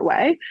in a different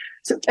way.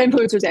 So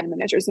influencers and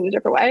managers in a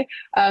different way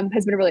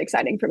has been really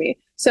exciting for me.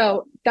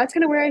 So that's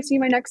kind of where I see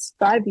my next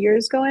 5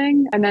 years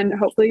going. And then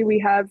hopefully we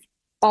have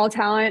all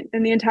talent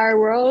in the entire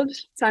world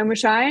sign with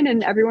Shine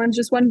and everyone's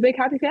just one big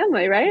happy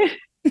family, right?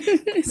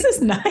 This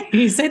is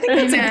nice. I think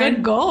that's a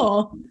good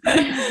goal.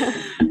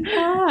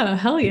 Oh,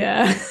 hell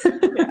yeah.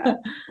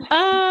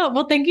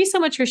 Well, thank you so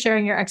much for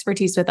sharing your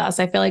expertise with us.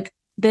 I feel like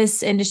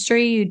this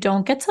industry, you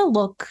don't get to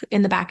look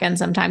in the back end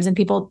sometimes, and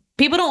people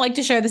don't like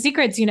to share the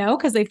secrets,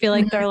 because they feel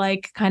like they're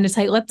like kind of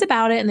tight-lipped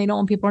about it and they don't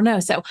want people to know.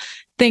 So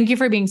thank you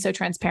for being so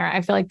transparent.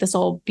 I feel like this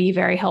will be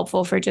very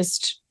helpful for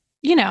just,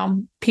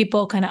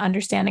 people kind of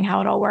understanding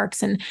how it all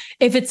works. And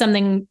if it's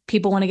something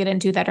people want to get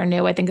into that are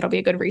new, I think it'll be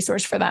a good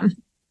resource for them.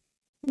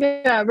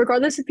 Yeah,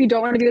 regardless if you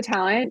don't want to be the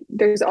talent,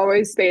 there's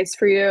always space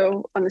for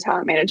you on the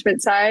talent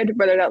management side,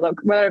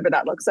 whatever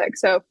that looks like.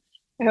 So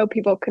I hope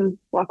people can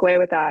walk away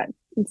with that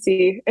and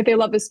see if they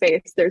love the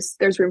space,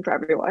 there's room for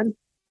everyone.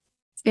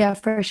 Yeah,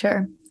 for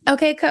sure.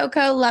 Okay,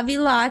 Coco, love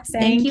you lots.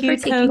 Thank you for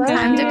taking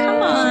time to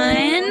come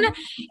on.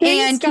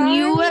 And can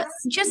you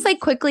just like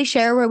quickly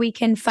share where we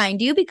can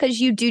find you, because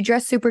you do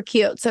dress super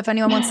cute. So if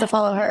anyone wants to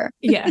follow her.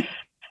 Yeah.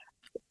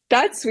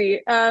 That's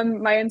sweet.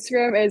 My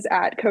Instagram is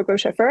at Coco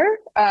Schiffer.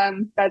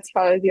 That's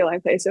probably the only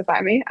place to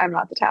find me. I'm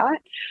not the talent.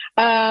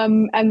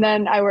 And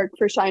then I work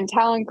for Shine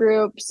Talent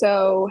Group.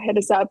 So hit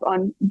us up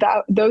on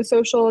those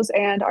socials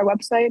and our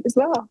website as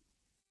well.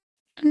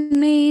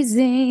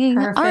 Amazing.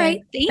 Perfect. All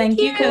right. Thank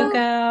you,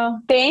 Coco.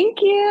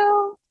 Thank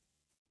you.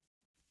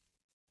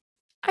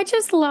 I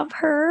just love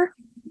her.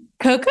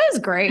 Coco's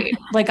great.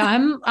 Like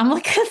I'm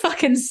like a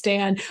fucking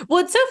stan. Well,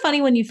 it's so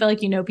funny when you feel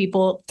like you know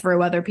people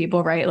through other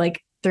people, right?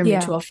 Like through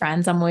mutual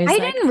friends. I'm always I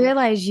didn't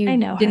realize you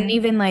didn't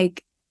even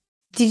like,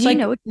 did you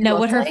know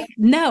what her,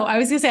 no, I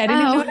was gonna say, I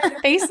didn't even know what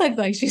her face looked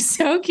like. She's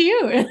so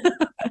cute.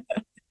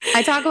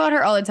 I talk about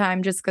her all the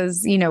time just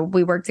because, you know,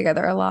 we work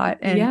together a lot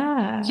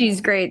and she's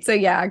great. So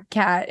yeah,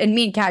 Kat and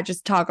me and Kat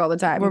just talk all the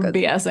time. We're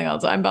BSing all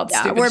the time about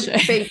stupid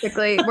shit.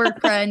 Basically, we're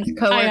friends,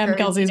 coworkers. I am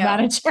Kelsey's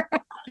manager.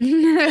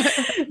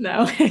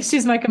 No,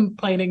 she's my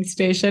complaining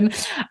station.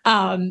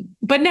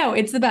 But no,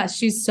 it's the best.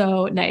 She's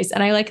so nice.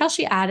 And I like how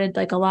she added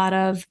like a lot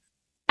of,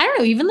 I don't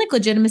know, even like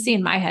legitimacy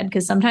in my head.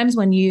 Because sometimes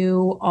when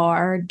you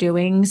are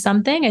doing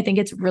something, I think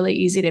it's really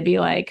easy to be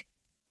like,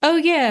 oh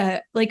yeah,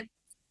 like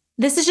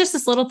this is just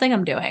this little thing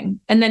I'm doing.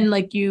 And then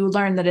like you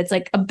learn that it's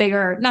like a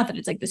bigger, not that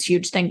it's like this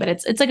huge thing, but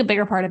it's like a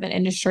bigger part of an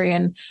industry.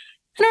 And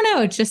I don't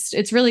know,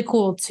 it's really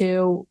cool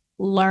to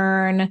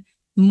learn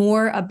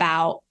more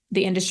about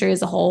the industry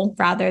as a whole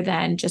rather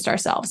than just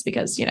ourselves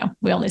because, you know,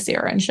 we only see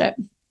our own shit.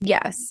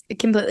 Yes, I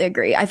completely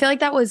agree. I feel like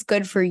that was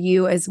good for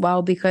you as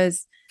well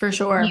because for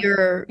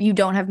sure you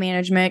don't have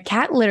management.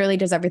 Kat literally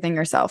does everything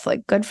herself.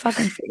 Like good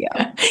fucking for you.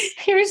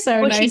 You're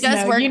so nice. She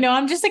does work. You know,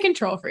 I'm just a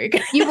control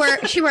freak.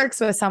 She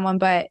works with someone,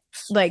 but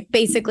like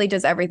basically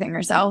does everything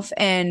herself.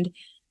 And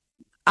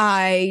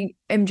I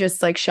am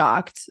just like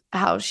shocked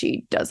how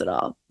she does it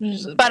all.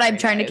 But I'm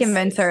trying to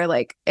convince her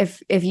like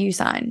if you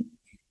sign.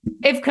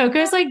 If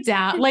Coco's like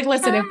down, like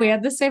listen, if we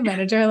had the same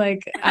manager,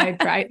 like I'd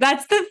cry.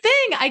 That's the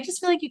thing. I just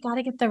feel like you got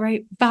to get the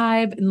right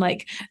vibe, and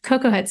like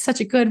Coco had such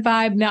a good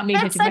vibe. Not me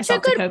pitching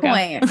myself to Coco.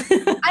 Point.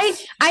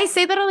 I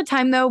say that all the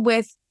time though.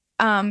 With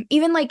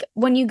even like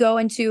when you go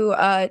into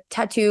a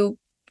tattoo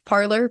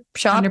parlor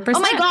shop. 100%. Oh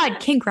my god!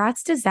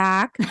 Congrats to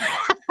Zach.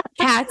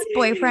 Kat's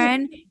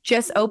boyfriend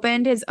just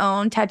opened his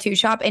own tattoo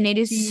shop and it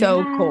is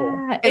so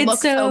cool. It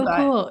looks so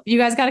cool. You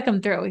guys got to come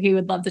through. He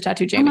would love to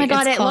tattoo Jamie. Oh my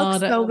god, it looks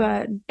so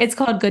good. It's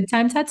called Good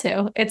Time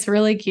Tattoo. It's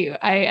really cute.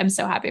 I am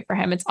so happy for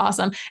him. It's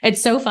awesome.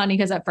 It's so funny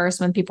because at first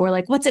when people were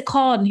like, what's it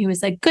called? And he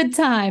was like, Good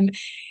Time.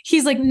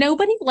 He's like,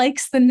 nobody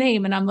likes the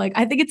name. And I'm like,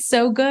 I think it's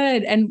so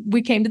good. And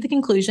we came to the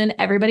conclusion,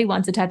 everybody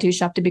wants a tattoo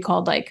shop to be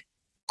called like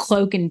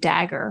Cloak and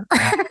Dagger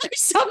or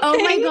something. Oh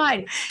my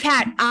god,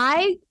 Kat,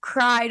 I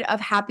cried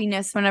of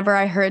happiness whenever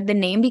I heard the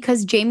name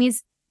because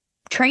Jamie's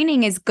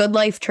training is Good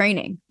Life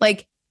Training.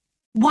 Like,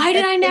 why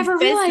did I never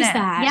realize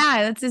that?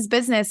 Yeah, that's his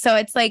business. So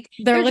it's like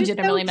they're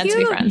legitimately meant to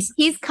be friends.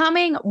 He's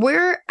coming.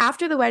 We're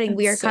after the wedding.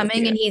 We are so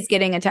coming, and he's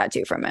getting a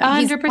tattoo from him.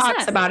 100%. He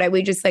talks about it.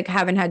 We just like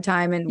haven't had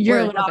time, and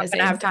we're not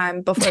gonna have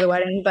time before the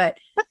wedding. But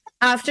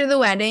after the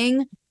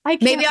wedding.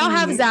 Maybe I'll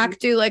have Zach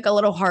do like a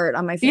little heart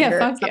on my finger.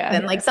 Yeah, fuck yeah.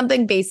 Like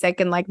something basic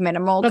and like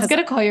minimal. Let's get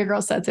a Call Your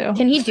Girl tattoo.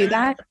 Can he do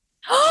that?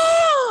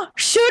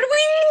 Should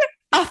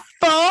we? A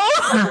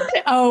phone?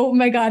 Oh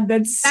my god,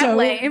 that's so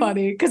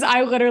funny. Because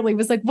I literally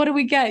was like, what do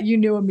we get? You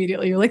knew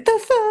immediately. You're like, the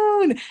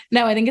phone.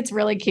 No, I think it's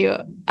really cute.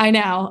 I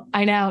know.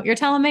 You're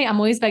telling me I'm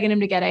always begging him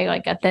to get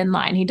a thin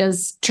line. He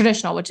does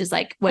traditional, which is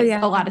like what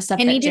a lot of stuff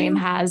that James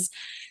has.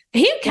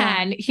 He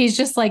can. He's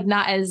just like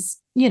not as,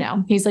 you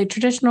know, he's like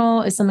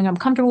traditional is something I'm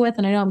comfortable with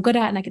and I know I'm good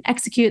at and I can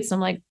execute. So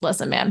I'm like,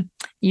 listen, man,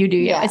 you do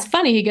you. Yeah. It's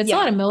funny. He gets a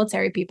lot of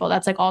military people.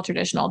 That's like all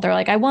traditional. They're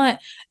like, I want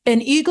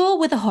an eagle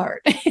with a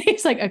heart.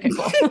 He's like, okay,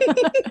 cool.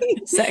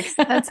 Sick.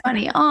 That's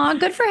funny. Oh,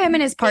 good for him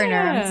and his partner.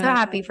 Yeah. I'm so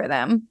happy for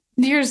them.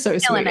 You're so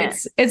sweet.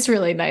 It's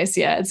really nice.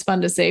 Yeah, it's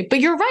fun to see. But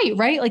you're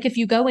right? Like if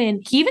you go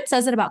in, he even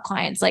says it about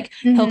clients. Like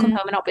he'll come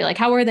home and I'll be like,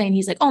 how are they? And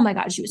he's like, oh my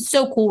God, she was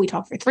so cool. We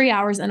talked for 3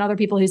 hours. And other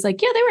people, he's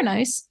like, yeah, they were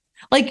nice.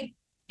 Like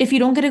if you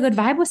don't get a good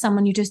vibe with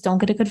someone, you just don't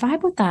get a good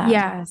vibe with them.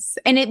 Yes.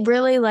 And it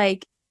really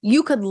like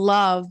you could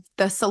love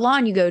the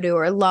salon you go to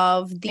or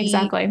love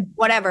the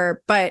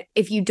whatever. But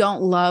if you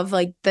don't love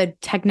like the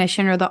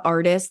technician or the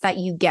artist that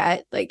you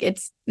get, like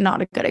it's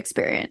not a good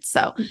experience.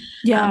 So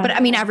yeah. But I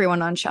mean,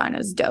 everyone on Shine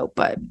is dope.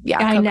 But yeah,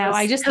 I know.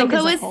 I just think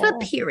Coco is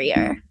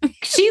superior.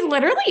 She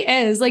literally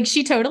is. Like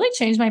she totally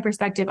changed my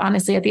perspective.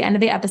 Honestly, at the end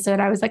of the episode,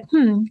 I was like,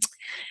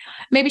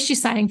 maybe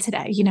she's signing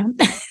today, you know?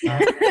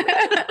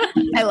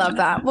 I love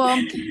that.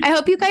 Well, I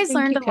hope you guys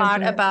learned a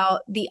lot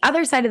about the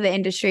other side of the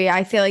industry.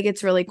 I feel like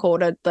it's really cool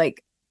to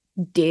like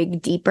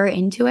dig deeper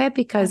into it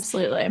because,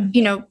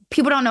 you know,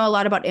 people don't know a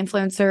lot about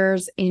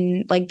influencers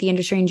in like the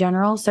industry in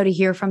general. So to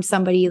hear from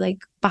somebody like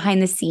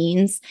behind the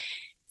scenes,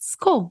 it's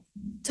cool.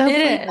 So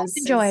it is.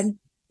 Enjoyed.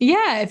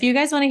 Yeah. If you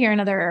guys want to hear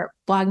another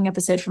blogging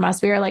episode from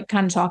us, we are like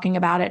kind of talking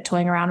about it,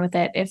 toying around with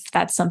it. If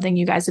that's something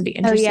you guys would be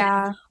interested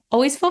in.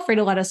 Always feel free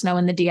to let us know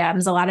in the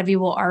DMs. A lot of you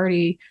will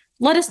already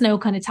let us know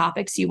kind of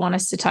topics you want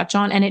us to touch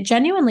on. And it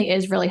genuinely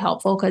is really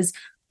helpful because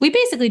we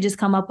basically just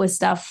come up with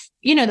stuff,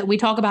 you know, that we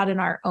talk about in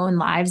our own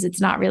lives.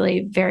 It's not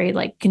really very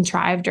like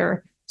contrived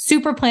or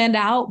super planned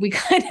out. We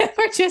kind of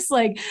were just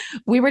like,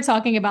 we were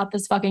talking about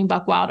this fucking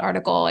Buck Wild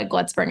article, like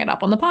let's bring it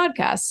up on the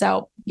podcast.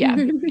 So yeah,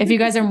 if you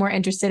guys are more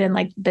interested in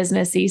like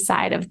businessy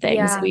side of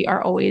things, we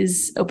are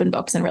always open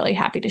books and really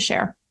happy to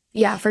share.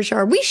 Yeah, for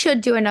sure. We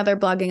should do another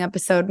blogging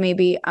episode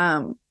maybe.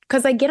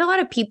 Because I get a lot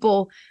of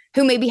people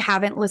who maybe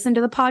haven't listened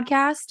to the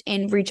podcast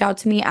and reach out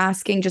to me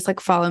asking, just like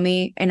follow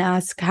me and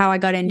ask how I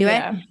got into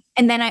it.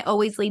 And then I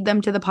always lead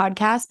them to the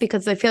podcast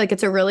because I feel like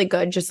it's a really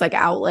good just like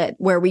outlet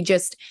where we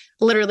just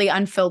literally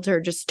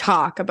unfiltered just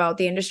talk about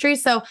the industry.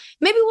 So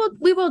maybe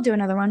we will do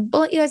another one.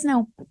 We'll let you guys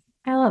know.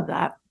 I love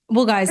that.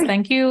 Well, guys,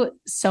 thank you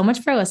so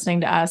much for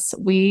listening to us.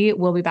 We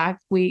will be back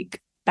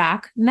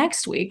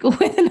next week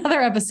with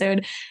another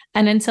episode.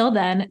 And until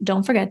then,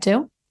 don't forget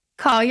to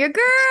call your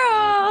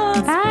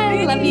girls.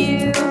 Bye. Love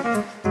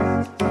you.